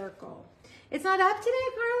circle. It's not up today,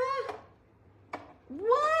 Carla?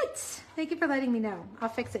 What? Thank you for letting me know. I'll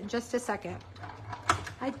fix it in just a second.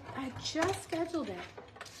 I just scheduled it.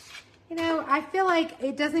 I feel like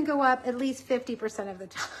it doesn't go up at least 50% of the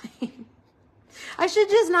time. I should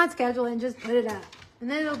just not schedule it and just put it up. And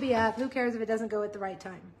then it'll be up. Who cares if it doesn't go at the right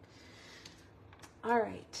time? All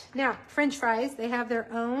right. Now, French fries, they have their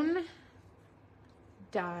own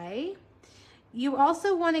die. You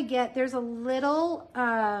also want to get, there's a little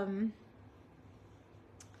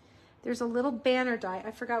banner die.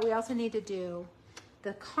 I forgot we also need to do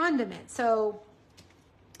the condiment. So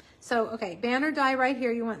okay, banner die right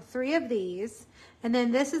here. You want 3 of these. And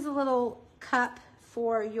then this is a little cup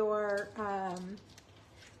for your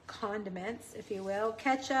condiments, if you will.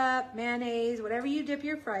 Ketchup, mayonnaise, whatever you dip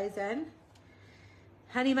your fries in.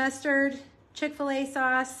 Honey mustard, Chick-fil-A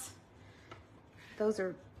sauce.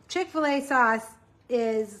 Chick-fil-A sauce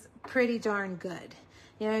is pretty darn good.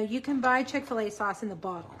 You can buy Chick-fil-A sauce in the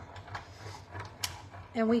bottle.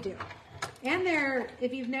 And we do. And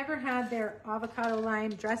if you've never had their avocado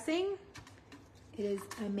lime dressing, it is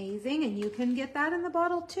amazing. And you can get that in the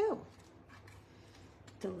bottle too.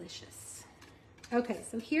 Delicious. Okay,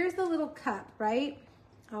 so here's the little cup, right?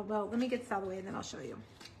 Oh, well, let me get this out of the way and then I'll show you.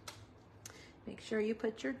 Make sure you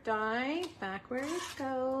put your dye back where it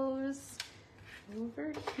goes.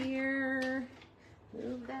 Over here.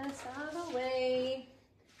 Move this out of the way.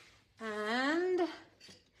 And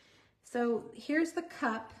so here's the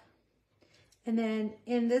cup. And then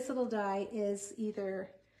in this little dye is either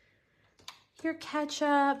your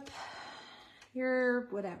ketchup, your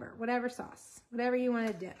whatever sauce, whatever you want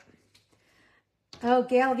to dip. Oh,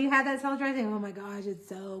 Gail, have you had that salad dressing? Oh my gosh, it's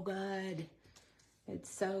so good. It's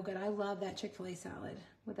so good. I love that Chick-fil-A salad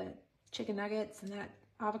with the chicken nuggets and that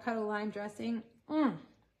avocado lime dressing.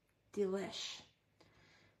 Delish.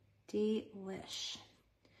 Delish.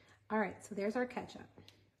 All right, so there's our ketchup.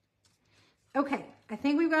 Okay, I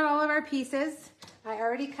think we've got all of our pieces. I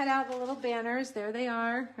already cut out the little banners. There they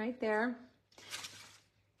are, right there.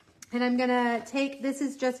 And I'm gonna take, this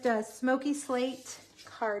is just a smoky slate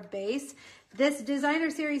card base. This designer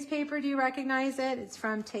series paper, do you recognize it? It's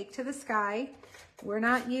from Take to the Sky. We're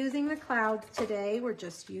not using the clouds today. We're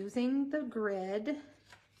just using the grid.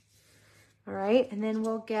 All right, and then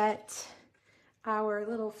we'll get our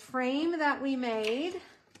little frame that we made.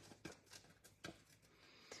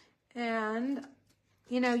 And,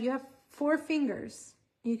 you know, you have 4 fingers.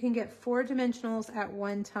 You can get 4 dimensionals at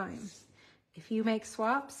one time. If you make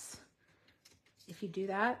swaps, if you do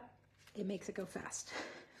that, it makes it go fast.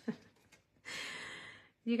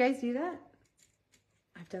 You guys do that?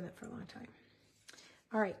 I've done that for a long time.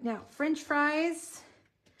 All right, now French fries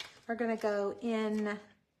are gonna go in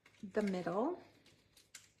the middle.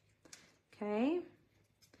 Okay,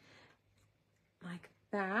 like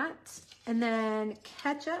that. And then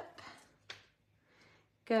ketchup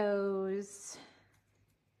goes,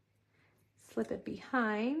 slip it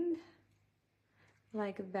behind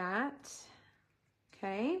like that.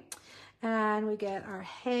 Okay, and we get our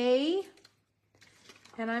hay.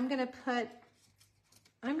 And I'm gonna put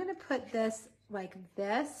this like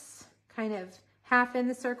this, kind of half in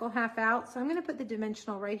the circle, half out. So I'm gonna put the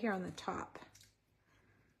dimensional right here on the top,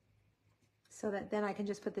 so that then I can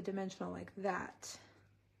just put the dimensional like that.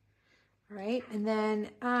 All right, and then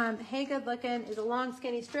Hey Good Looking is a long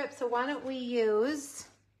skinny strip, so why don't we use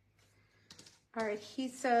our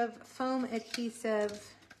adhesive, foam adhesive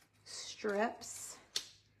strips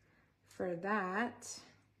for that.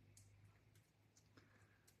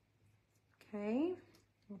 Okay,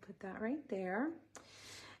 we'll put that right there.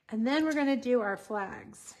 And then we're gonna do our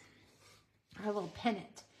flags, our little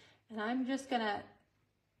pennant. And I'm just gonna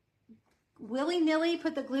willy-nilly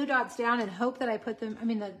put the glue dots down and hope that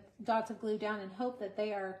the dots of glue down and hope that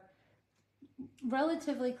they are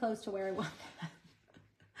relatively close to where I want them.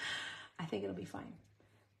 I think it'll be fine.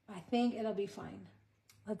 I think it'll be fine.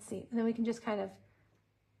 Let's see. And then we can just kind of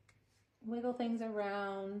wiggle things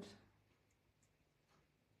around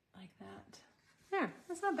like that. There,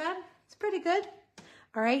 that's not bad. It's pretty good.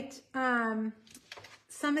 All right.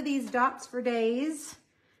 Some of these dots for days,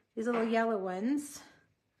 these little yellow ones,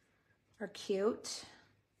 are cute.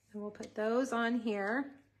 And we'll put those on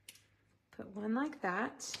here. Put one like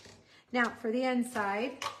that. Now for the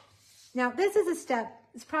inside. Now this is a step.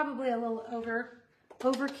 It's probably a little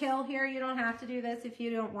overkill here. You don't have to do this if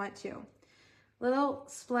you don't want to. Little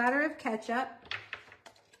splatter of ketchup.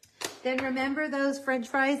 Then remember those French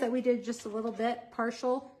fries that we did just a little bit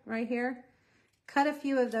partial right here? Cut a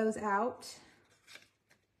few of those out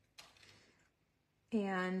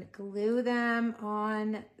and glue them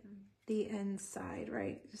on the inside,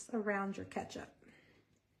 right? Just around your ketchup.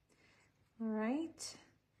 All right.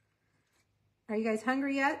 Are you guys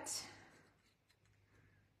hungry yet?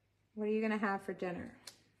 What are you gonna have for dinner?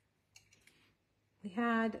 We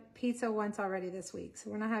had pizza once already this week, so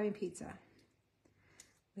we're not having pizza.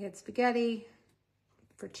 We had spaghetti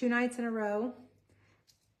for 2 nights in a row.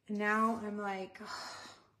 And now I'm like,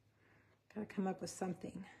 oh, gotta come up with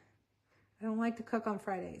something. I don't like to cook on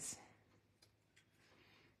Fridays.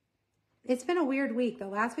 It's been a weird week. The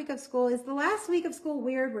last week of school, is the last week of school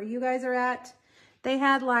weird where you guys are at? They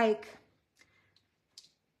had like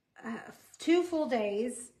 2 full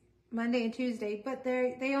days, Monday and Tuesday, but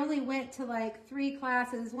they only went to like 3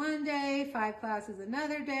 classes one day, 5 classes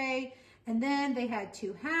another day. And then they had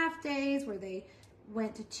 2 half days where they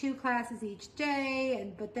went to 2 classes each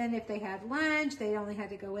day. But then if they had lunch, they only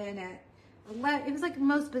had to go in at 11. It was like the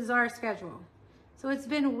most bizarre schedule. So it's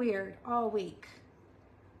been weird all week.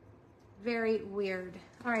 Very weird.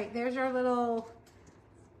 All right, there's our little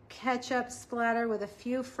ketchup splatter with a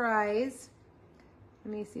few fries.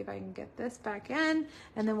 Let me see if I can get this back in,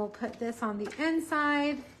 and then we'll put this on the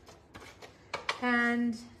inside,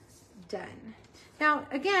 and done. Now,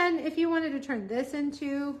 again, if you wanted to turn this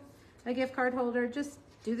into a gift card holder, just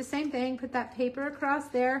do the same thing. Put that paper across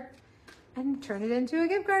there and turn it into a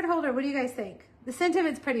gift card holder. What do you guys think? The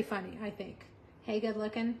sentiment's pretty funny, I think. Hey, good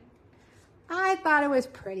looking. I thought it was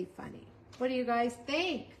pretty funny. What do you guys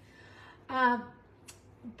think?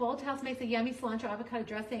 Bold House makes a yummy cilantro avocado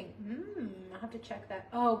dressing. I'll have to check that.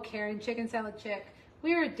 Oh, Karen, chicken salad chick.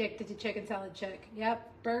 We are addicted to chicken salad chick.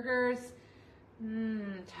 Yep, burgers.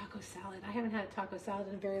 Taco salad. I haven't had a taco salad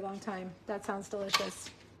in a very long time. That sounds delicious.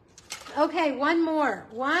 Okay, one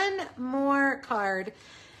more card.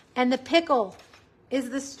 And the pickle is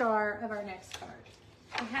the star of our next card.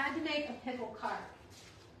 We had to make a pickle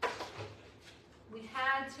card. We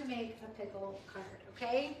had to make a pickle card,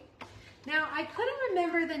 okay? Now, I couldn't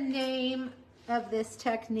remember the name of this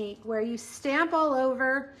technique where you stamp all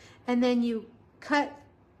over and then you cut,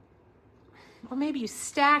 or maybe you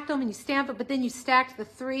stacked them and you stamp it, but then you stacked the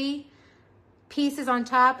 3 pieces on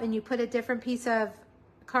top and you put a different piece of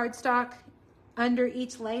cardstock under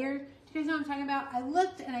each layer. Do you guys know what I'm talking about? I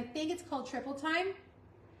looked and I think it's called triple time.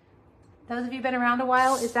 Those of you who've been around a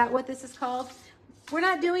while, is that what this is called? We're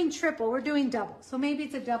not doing triple, we're doing double. So maybe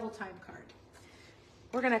it's a double time card.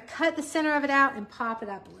 We're gonna cut the center of it out and pop it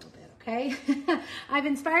up a little bit, okay? I've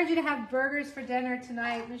inspired you to have burgers for dinner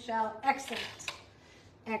tonight, Michelle. Excellent,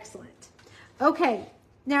 excellent. Okay,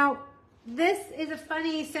 now this is a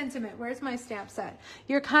funny sentiment. Where's my stamp set?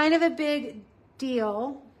 You're kind of a big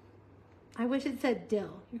deal. I wish it said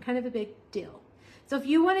dill. You're kind of a big deal. So if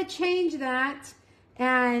you want to change that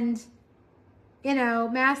and, you know,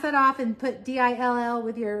 mask that off and put D-I-L-L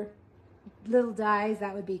with your little dies,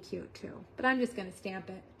 that would be cute too. But I'm just going to stamp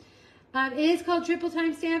it. It is called triple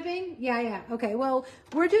time stamping? Yeah. Okay, well,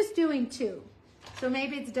 we're just doing 2. So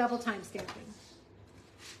maybe it's double time stamping.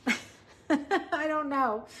 I don't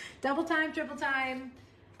know. Double time, triple time,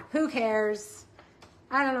 who cares?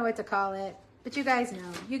 I don't know what to call it, but you guys know.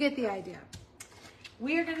 You get the idea.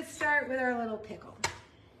 We are going to start with our little pickle.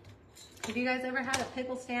 Have you guys ever had a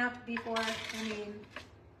pickle stamp before? I mean,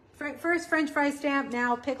 first French fry stamp,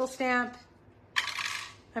 now pickle stamp.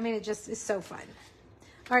 I mean, it just is so fun.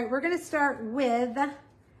 All right, we're going to start with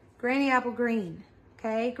Granny Apple Green,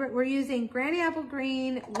 okay? We're using Granny Apple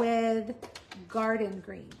Green with Garden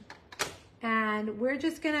Green. And we're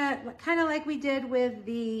just going to, kind of like we did with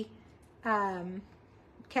the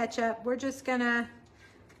ketchup, we're just going to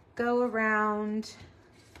go around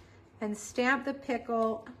and stamp the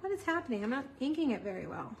pickle. What is happening? I'm not inking it very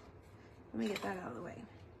well. Let me get that out of the way.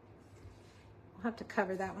 We'll have to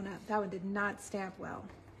cover that one up. That one did not stamp well.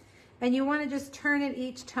 And you want to just turn it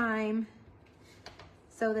each time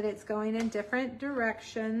so that it's going in different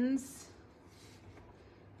directions.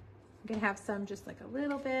 You can have some just like a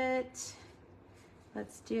little bit.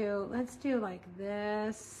 Let's do like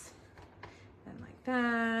this, and like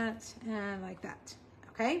that, and like that,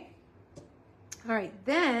 okay? All right,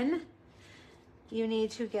 then you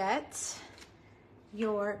need to get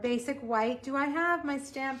your basic white. Do I have my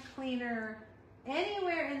stamp cleaner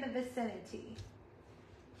anywhere in the vicinity?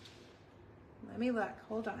 Let me look,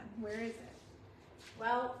 hold on, where is it?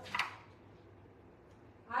 Well,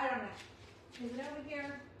 I don't know. Is it over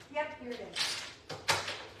here? Yep, here it is.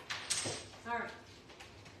 All right.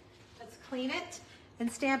 Let's clean it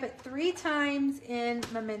and stamp it 3 times in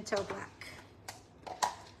Memento Black.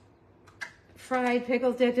 Fried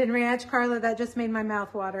pickles dipped in ranch. Carla, that just made my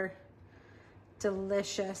mouth water.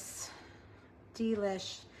 Delicious.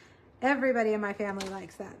 Delish. Everybody in my family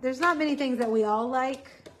likes that. There's not many things that we all like,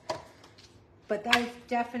 but that is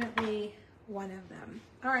definitely one of them.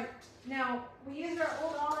 All right, now we used our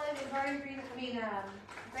old olive and garden green,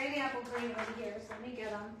 Granny Apple Green over here, so let me get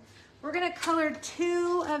them. We're gonna color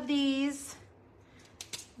 2 of these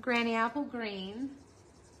Granny Apple Green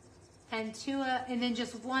and then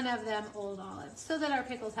just 1 of them Old Olive, so that our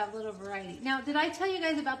pickles have a little variety. Now, did I tell you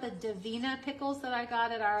guys about the Davina pickles that I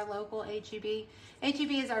got at our local H-E-B?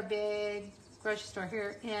 H-E-B is our big grocery store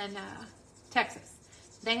here in Texas.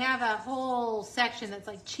 They have a whole section that's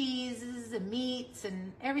like cheeses and meats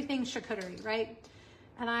and everything charcuterie, right?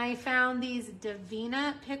 And I found these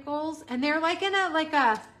Davina pickles, and they're like in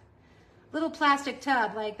a little plastic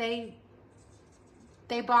tub, like they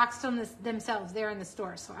boxed them themselves there in the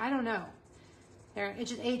store. So I don't know.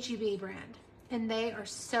 It's just H-E-B brand, and they are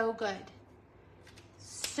so good.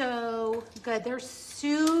 So good. They're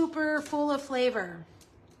super full of flavor,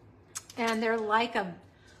 and they're like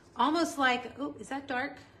almost like, oh, is that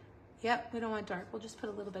dark? Yep, we don't want dark. We'll just put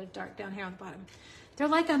a little bit of dark down here on the bottom. They're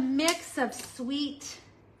like a mix of sweet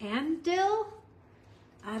and dill.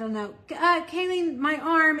 I don't know. Kayleen, my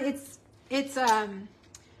arm, it's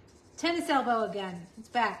tennis elbow again. It's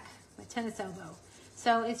back, my tennis elbow.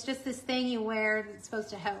 So it's just this thing you wear that's supposed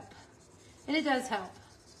to help. And it does help.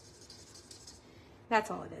 That's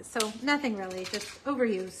all it is. So nothing really, just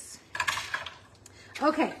overuse.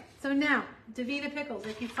 Okay, so now, Davina pickles.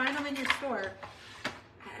 If you find them in your store,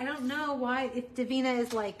 I don't know why, if Davina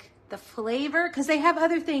is like the flavor, because they have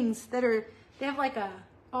other things that are, they have like a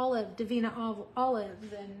olive, Davina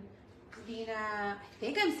olives, and Davina, I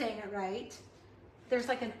think I'm saying it right. There's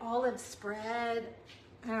like an olive spread.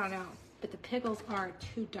 I don't know, but the pickles are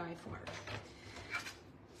to die for.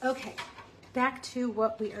 Okay, back to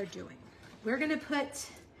what we are doing. We're gonna put,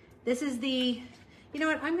 this is the, you know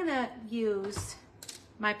what, I'm gonna use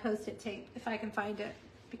my Post-it tape if I can find it,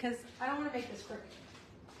 because I don't wanna make this crooked.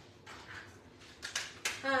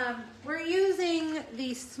 We're using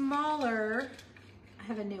the smaller, I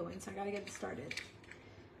have a new one, so I gotta get it started.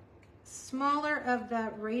 Smaller of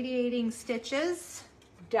the radiating stitches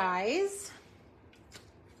dies.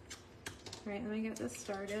 All right, let me get this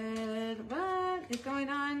started. What is going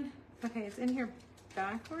on? Okay, it's in here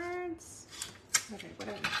backwards. Okay,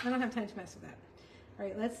 whatever. I don't have time to mess with that. All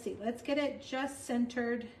right, let's see. Let's get it just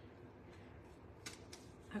centered.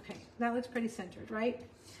 Okay, that looks pretty centered, right?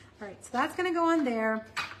 All right, so that's gonna go on there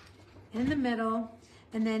in the middle.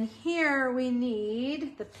 And then here we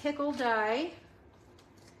need the pickle die,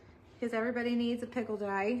 because everybody needs a pickle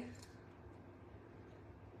die.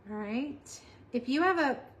 All right. If you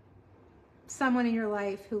have someone in your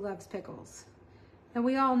life who loves pickles, and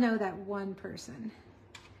we all know that one person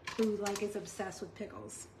who like is obsessed with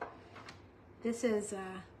pickles, this is a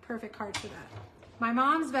perfect card for that. My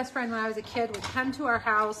mom's best friend when I was a kid would come to our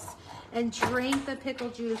house and drink the pickle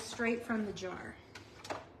juice straight from the jar.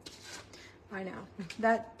 I know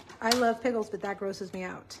that I love pickles, but that grosses me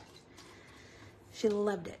out. She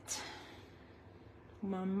loved it.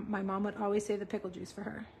 My mom would always save the pickle juice for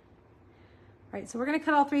her. All right, so we're gonna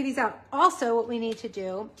cut all three of these out. Also, what we need to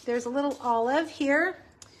do, there's a little olive here,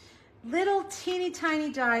 little teeny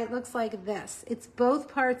tiny die. It looks like this. It's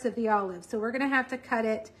both parts of the olive. So we're gonna have to cut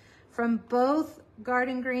it from both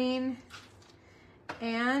garden green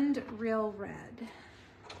and real red.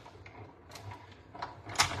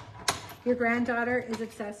 Your granddaughter is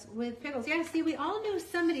obsessed with pickles. Yeah, see, we all know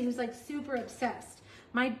somebody who's like super obsessed.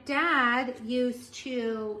 My dad used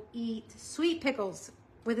to eat sweet pickles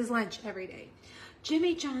with his lunch every day.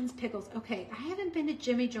 Jimmy John's pickles. Okay, I haven't been to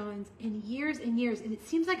Jimmy John's in years and years, and it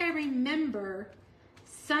seems like I remember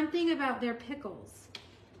something about their pickles.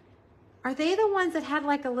 Are they the ones that had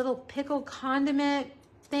like a little pickle condiment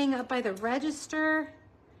thing up by the register?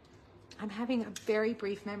 I'm having a very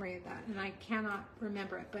brief memory of that, and I cannot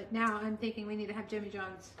remember it. But now I'm thinking we need to have Jimmy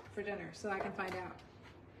John's for dinner so I can find out.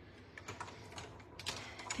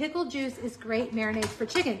 Pickle juice is great marinades for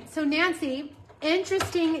chicken. So Nancy,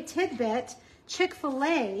 interesting tidbit,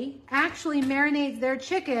 Chick-fil-A actually marinades their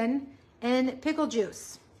chicken in pickle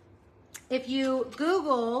juice. If you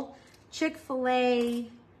Google Chick-fil-A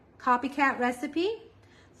copycat recipe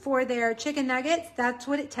for their chicken nuggets, that's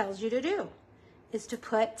what it tells you to do, is to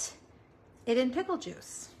put it in pickle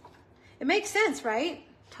juice. It makes sense, right?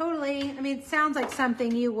 Totally. I mean, it sounds like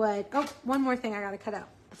something you would, oh, one more thing I gotta cut out,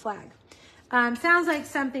 the flag. Sounds like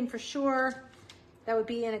something for sure that would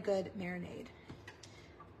be in a good marinade.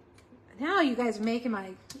 Now you guys are making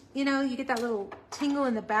my, you know, you get that little tingle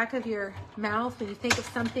in the back of your mouth when you think of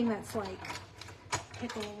something that's like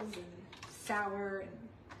pickles and sour and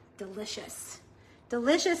delicious.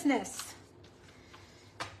 Deliciousness.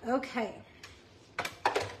 Okay.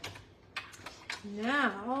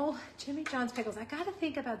 Now, Jimmy John's pickles. I gotta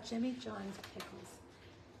think about Jimmy John's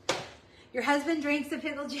pickles. Your husband drinks the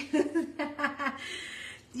pickle juice.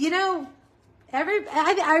 You know,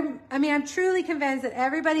 I mean, I'm truly convinced that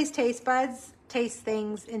everybody's taste buds taste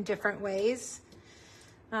things in different ways.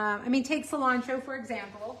 I mean, take cilantro, for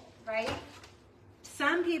example, right?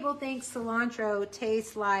 Some people think cilantro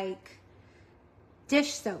tastes like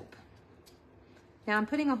dish soap. Now, I'm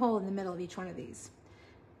putting a hole in the middle of each one of these.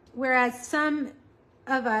 Whereas some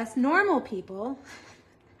of us, normal people,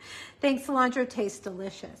 think cilantro tastes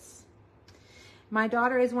delicious. My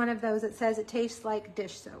daughter is one of those that says it tastes like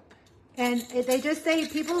dish soap. And they just say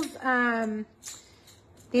people's,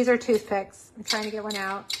 these are toothpicks. I'm trying to get one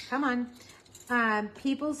out. Come on.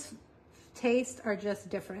 People's tastes are just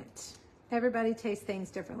different. Everybody tastes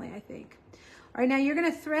things differently, I think. All right, now you're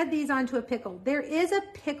gonna thread these onto a pickle. There is a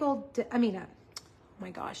pickle, oh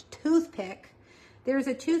my gosh, toothpick. There's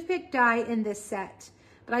a toothpick die in this set,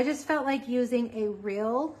 but I just felt like using a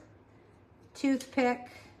real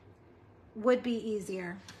toothpick would be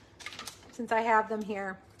easier. since I have them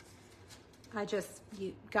here,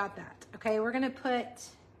 you got that. Okay, we're gonna put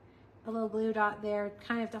a little glue dot there,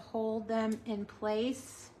 kind of to hold them in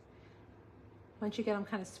place. Once you get them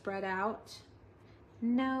kind of spread out,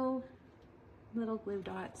 no little glue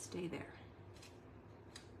dots, stay there.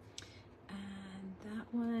 And that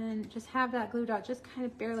one, just have that glue dot just kind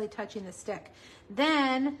of barely touching the stick.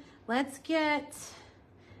 Then let's get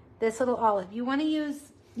this little olive. You want to use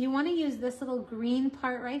this little green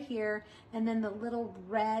part right here, and then the little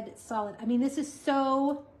red solid. I mean, this is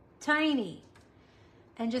so tiny.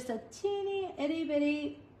 And just a teeny itty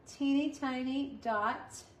bitty, teeny tiny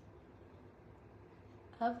dot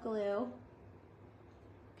of glue.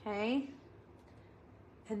 Okay.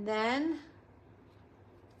 And then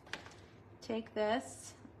take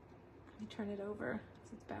this. Let me turn it over so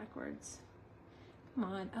it's backwards. Come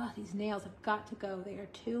on. Oh, these nails have got to go. They are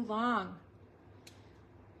too long.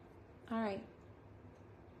 All right.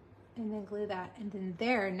 And then glue that. And then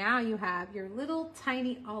there, now you have your little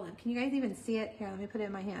tiny olive. Can you guys even see it? Here, let me put it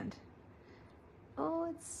in my hand. Oh,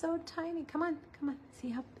 it's so tiny. Come on, come on. See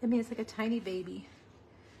how, I mean, it's like a tiny baby.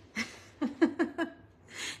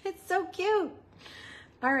 It's so cute.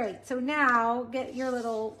 All right, so now get your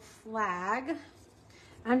little flag.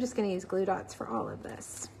 I'm just gonna use glue dots for all of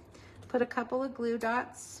this. Put a couple of glue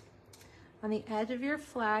dots on the edge of your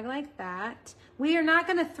flag like that. We are not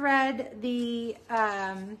gonna thread the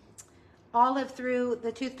olive through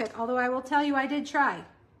the toothpick, although I will tell you I did try.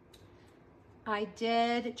 I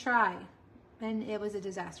did try, and it was a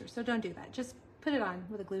disaster, so don't do that. Just put it on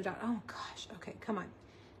with a glue dot. Oh gosh, okay, come on.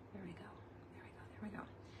 There we go, there we go, there we go.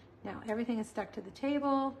 Now everything is stuck to the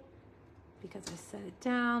table because I set it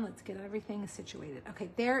down. Let's get everything situated. Okay,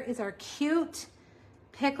 there is our cute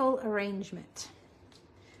pickle arrangement.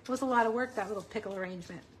 It was a lot of work, that little pickle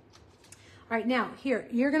arrangement. All right, now here,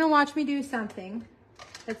 you're gonna watch me do something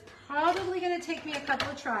that's probably gonna take me a couple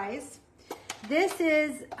of tries. This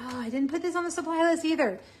is, oh, I didn't put this on the supply list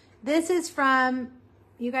either. This is from,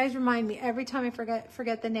 you guys remind me every time I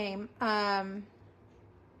forget the name.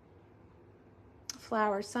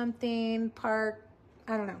 Flower something, park,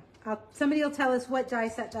 I don't know. Somebody will tell us what die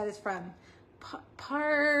set that is from.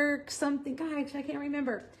 Park something, gosh, I can't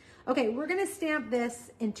remember. Okay, we're gonna stamp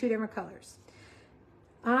this in 2 different colors.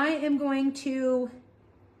 I am going to,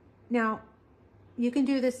 now, you can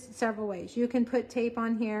do this several ways. You can put tape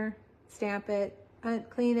on here, stamp it,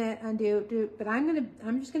 clean it, undo, but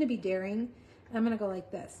I'm just gonna be daring. I'm gonna go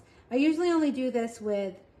like this. I usually only do this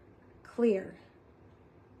with clear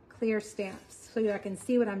stamps so I can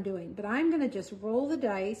see what I'm doing, but I'm gonna just roll the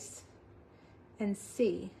dice and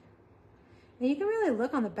see. And you can really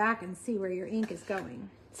look on the back and see where your ink is going.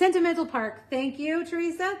 Sentimental Park, thank you,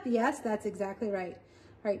 Teresa. Yes, that's exactly right.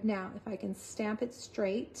 All right, now, if I can stamp it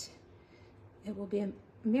straight, it will be a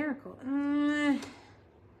miracle.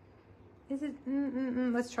 Is it?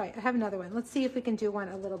 Let's try it. I have another one. Let's see if we can do one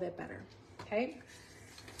a little bit better, okay?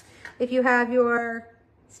 If you have your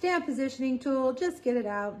stamp positioning tool, just get it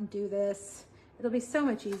out and do this. It'll be so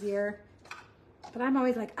much easier. But I'm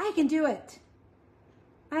always like, I can do it.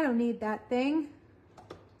 I don't need that thing.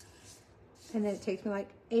 And then it takes me like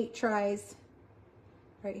 8 tries.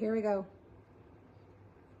 All right, here we go.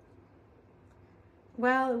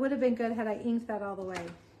 Well, it would have been good had I inked that all the way.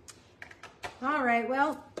 All right,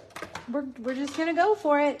 well, we're just gonna go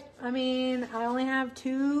for it. I mean, I only have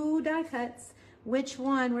 2 die cuts. Which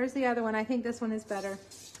one? Where's the other one? I think this one is better.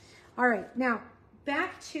 All right, now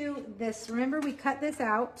back to this. Remember, we cut this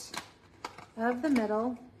out of the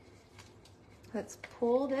middle. Let's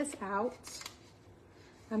pull this out.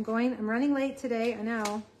 I'm running late today, I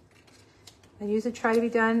know. I usually try to be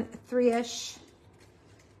done at 3-ish,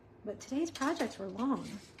 but today's projects were long.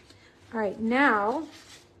 All right, now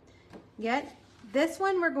get this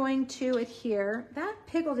one. We're going to adhere. That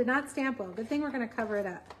pickle did not stamp well. Good thing we're gonna cover it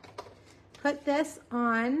up. Put this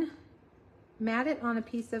on, mat it on a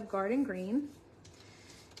piece of garden green.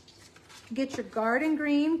 Get your garden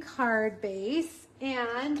green card base.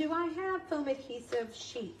 And do I have foam adhesive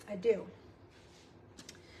sheet? I do.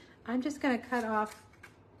 I'm just gonna cut off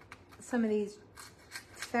some of these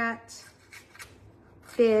fat,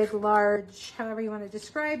 big, large, however you want to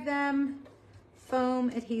describe them, foam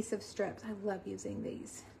adhesive strips. I love using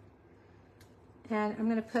these. And I'm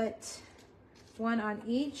gonna put one on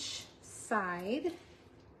each side.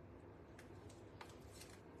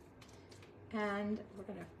 And we're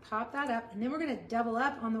gonna pop that up, and then we're gonna double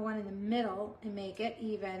up on the one in the middle and make it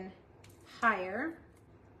even higher.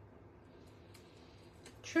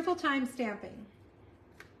 Triple time stamping.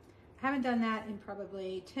 I haven't done that in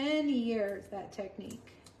probably 10 years, that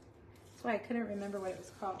technique. That's why I couldn't remember what it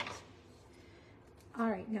was called. All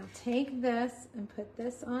right, now take this and put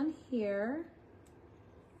this on here,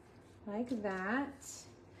 like that.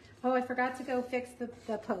 Oh, I forgot to go fix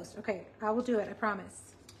the post. Okay, I will do it, I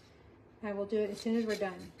promise. I will do it as soon as we're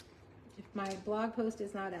done, if my blog post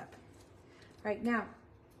is not up. All right, now,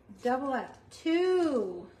 double up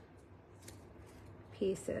 2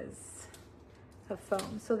 pieces of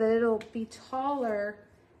foam so that it'll be taller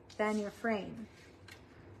than your frame.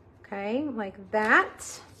 Okay, like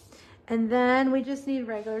that. And then we just need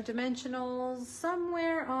regular dimensionals.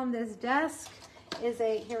 Somewhere on this desk is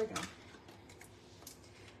here we go.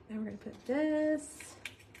 And we're gonna put this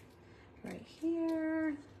right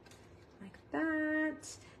here, like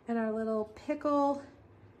that. And our little pickle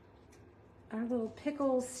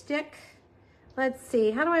stick. Let's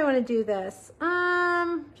see, how do I want to do this?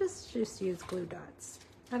 Just use glue dots.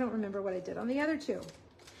 I don't remember what I did on the other 2.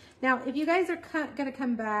 Now, if you guys are gonna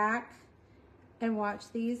come back and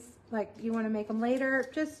watch these, like you want to make them later,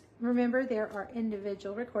 just remember there are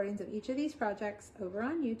individual recordings of each of these projects over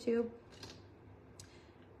on YouTube.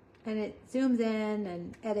 And it zooms in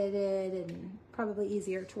and edited and probably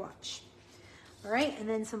easier to watch. All right, and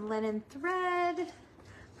then some linen thread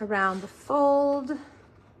around the fold.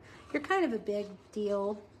 You're kind of a big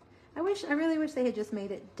deal. I really wish they had just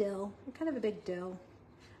made it dill. You're kind of a big dill.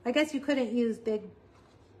 I guess you couldn't use big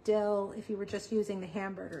dill if you were just using the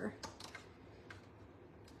hamburger.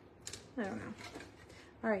 I don't know.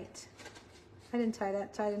 All right. I didn't tie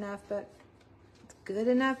that tight enough, but it's good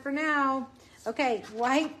enough for now. Okay,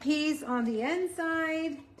 white piece on the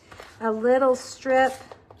inside. A little strip.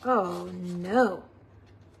 Oh, no.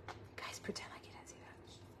 Guys, pretend like you didn't see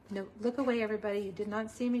that. No, look away, everybody. You did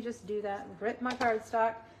not see me just do that. Rip my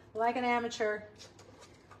cardstock like an amateur.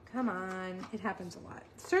 Come on. It happens a lot.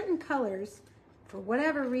 Certain colors, for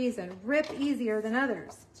whatever reason, rip easier than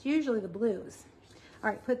others. It's usually the blues. All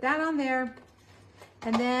right, put that on there.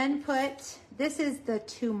 And then this is the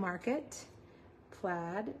To Market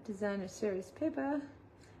plaid designer series paper.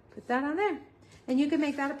 Put that on there. And you can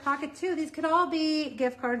make that a pocket too. These could all be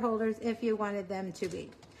gift card holders if you wanted them to be.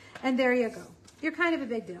 And there you go. You're kind of a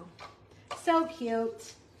big deal. So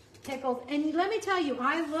cute. Pickles. And let me tell you,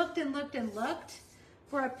 I looked and looked and looked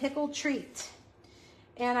for a pickle treat.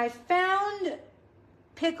 And I found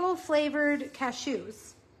pickle flavored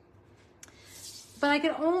cashews. But I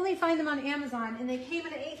could only find them on Amazon, and they came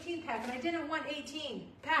in an 18 pack, and I didn't want 18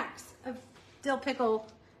 packs of dill pickle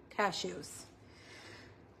cashews.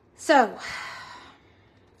 So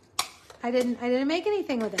I didn't make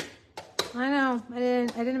anything with it. I know, I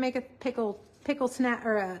didn't make a pickle snack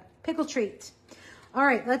or a pickle treat. All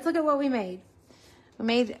right, let's look at what we made. We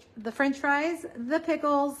made the French fries, the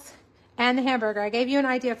pickles, and the hamburger. I gave you an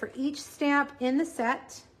idea for each stamp in the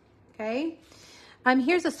set. Okay.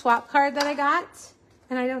 Here's a swap card that I got,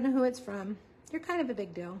 and I don't know who it's from. You're kind of a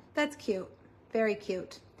big deal. That's cute. Very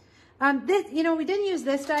cute. This, we didn't use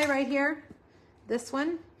this die right here, this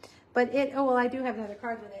one, but I do have another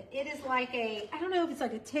card with it. It is like I don't know if it's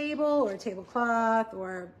like a table or a tablecloth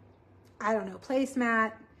or, I don't know,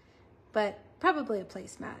 placemat, but probably a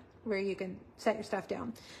placemat where you can set your stuff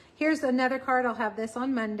down. Here's another card. I'll have this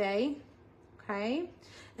on Monday. Okay.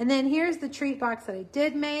 And then here's the treat box that I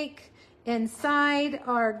did make. Inside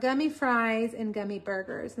are gummy fries and gummy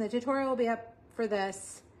burgers. And the tutorial will be up for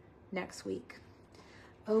this next week.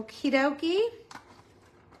 Okie dokie.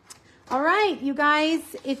 All right, you guys,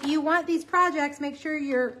 if you want these projects, make sure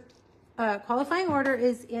your qualifying order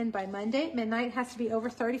is in by Monday at midnight. It has to be over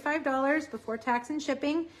 $35 before tax and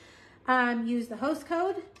shipping. Use the host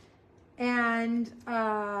code. And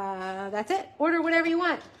that's it. Order whatever you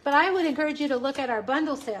want. But I would encourage you to look at our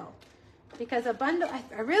bundle sale. Because a bundle,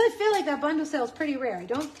 I really feel like that bundle sale is pretty rare. I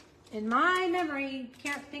don't, in my memory,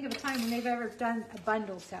 can't think of a time when they've ever done a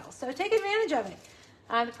bundle sale. So take advantage of it.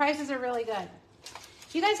 The prices are really good.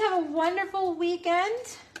 You guys have a wonderful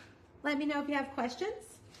weekend. Let me know if you have questions.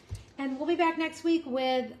 And we'll be back next week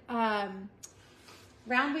with Round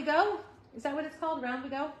We Go. Is that what it's called? Round We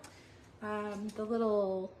Go? The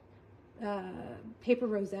little paper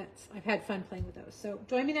rosettes. I've had fun playing with those. So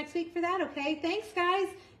join me next week for that, okay? Thanks, guys.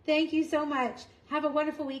 Thank you so much. Have a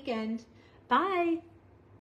wonderful weekend. Bye.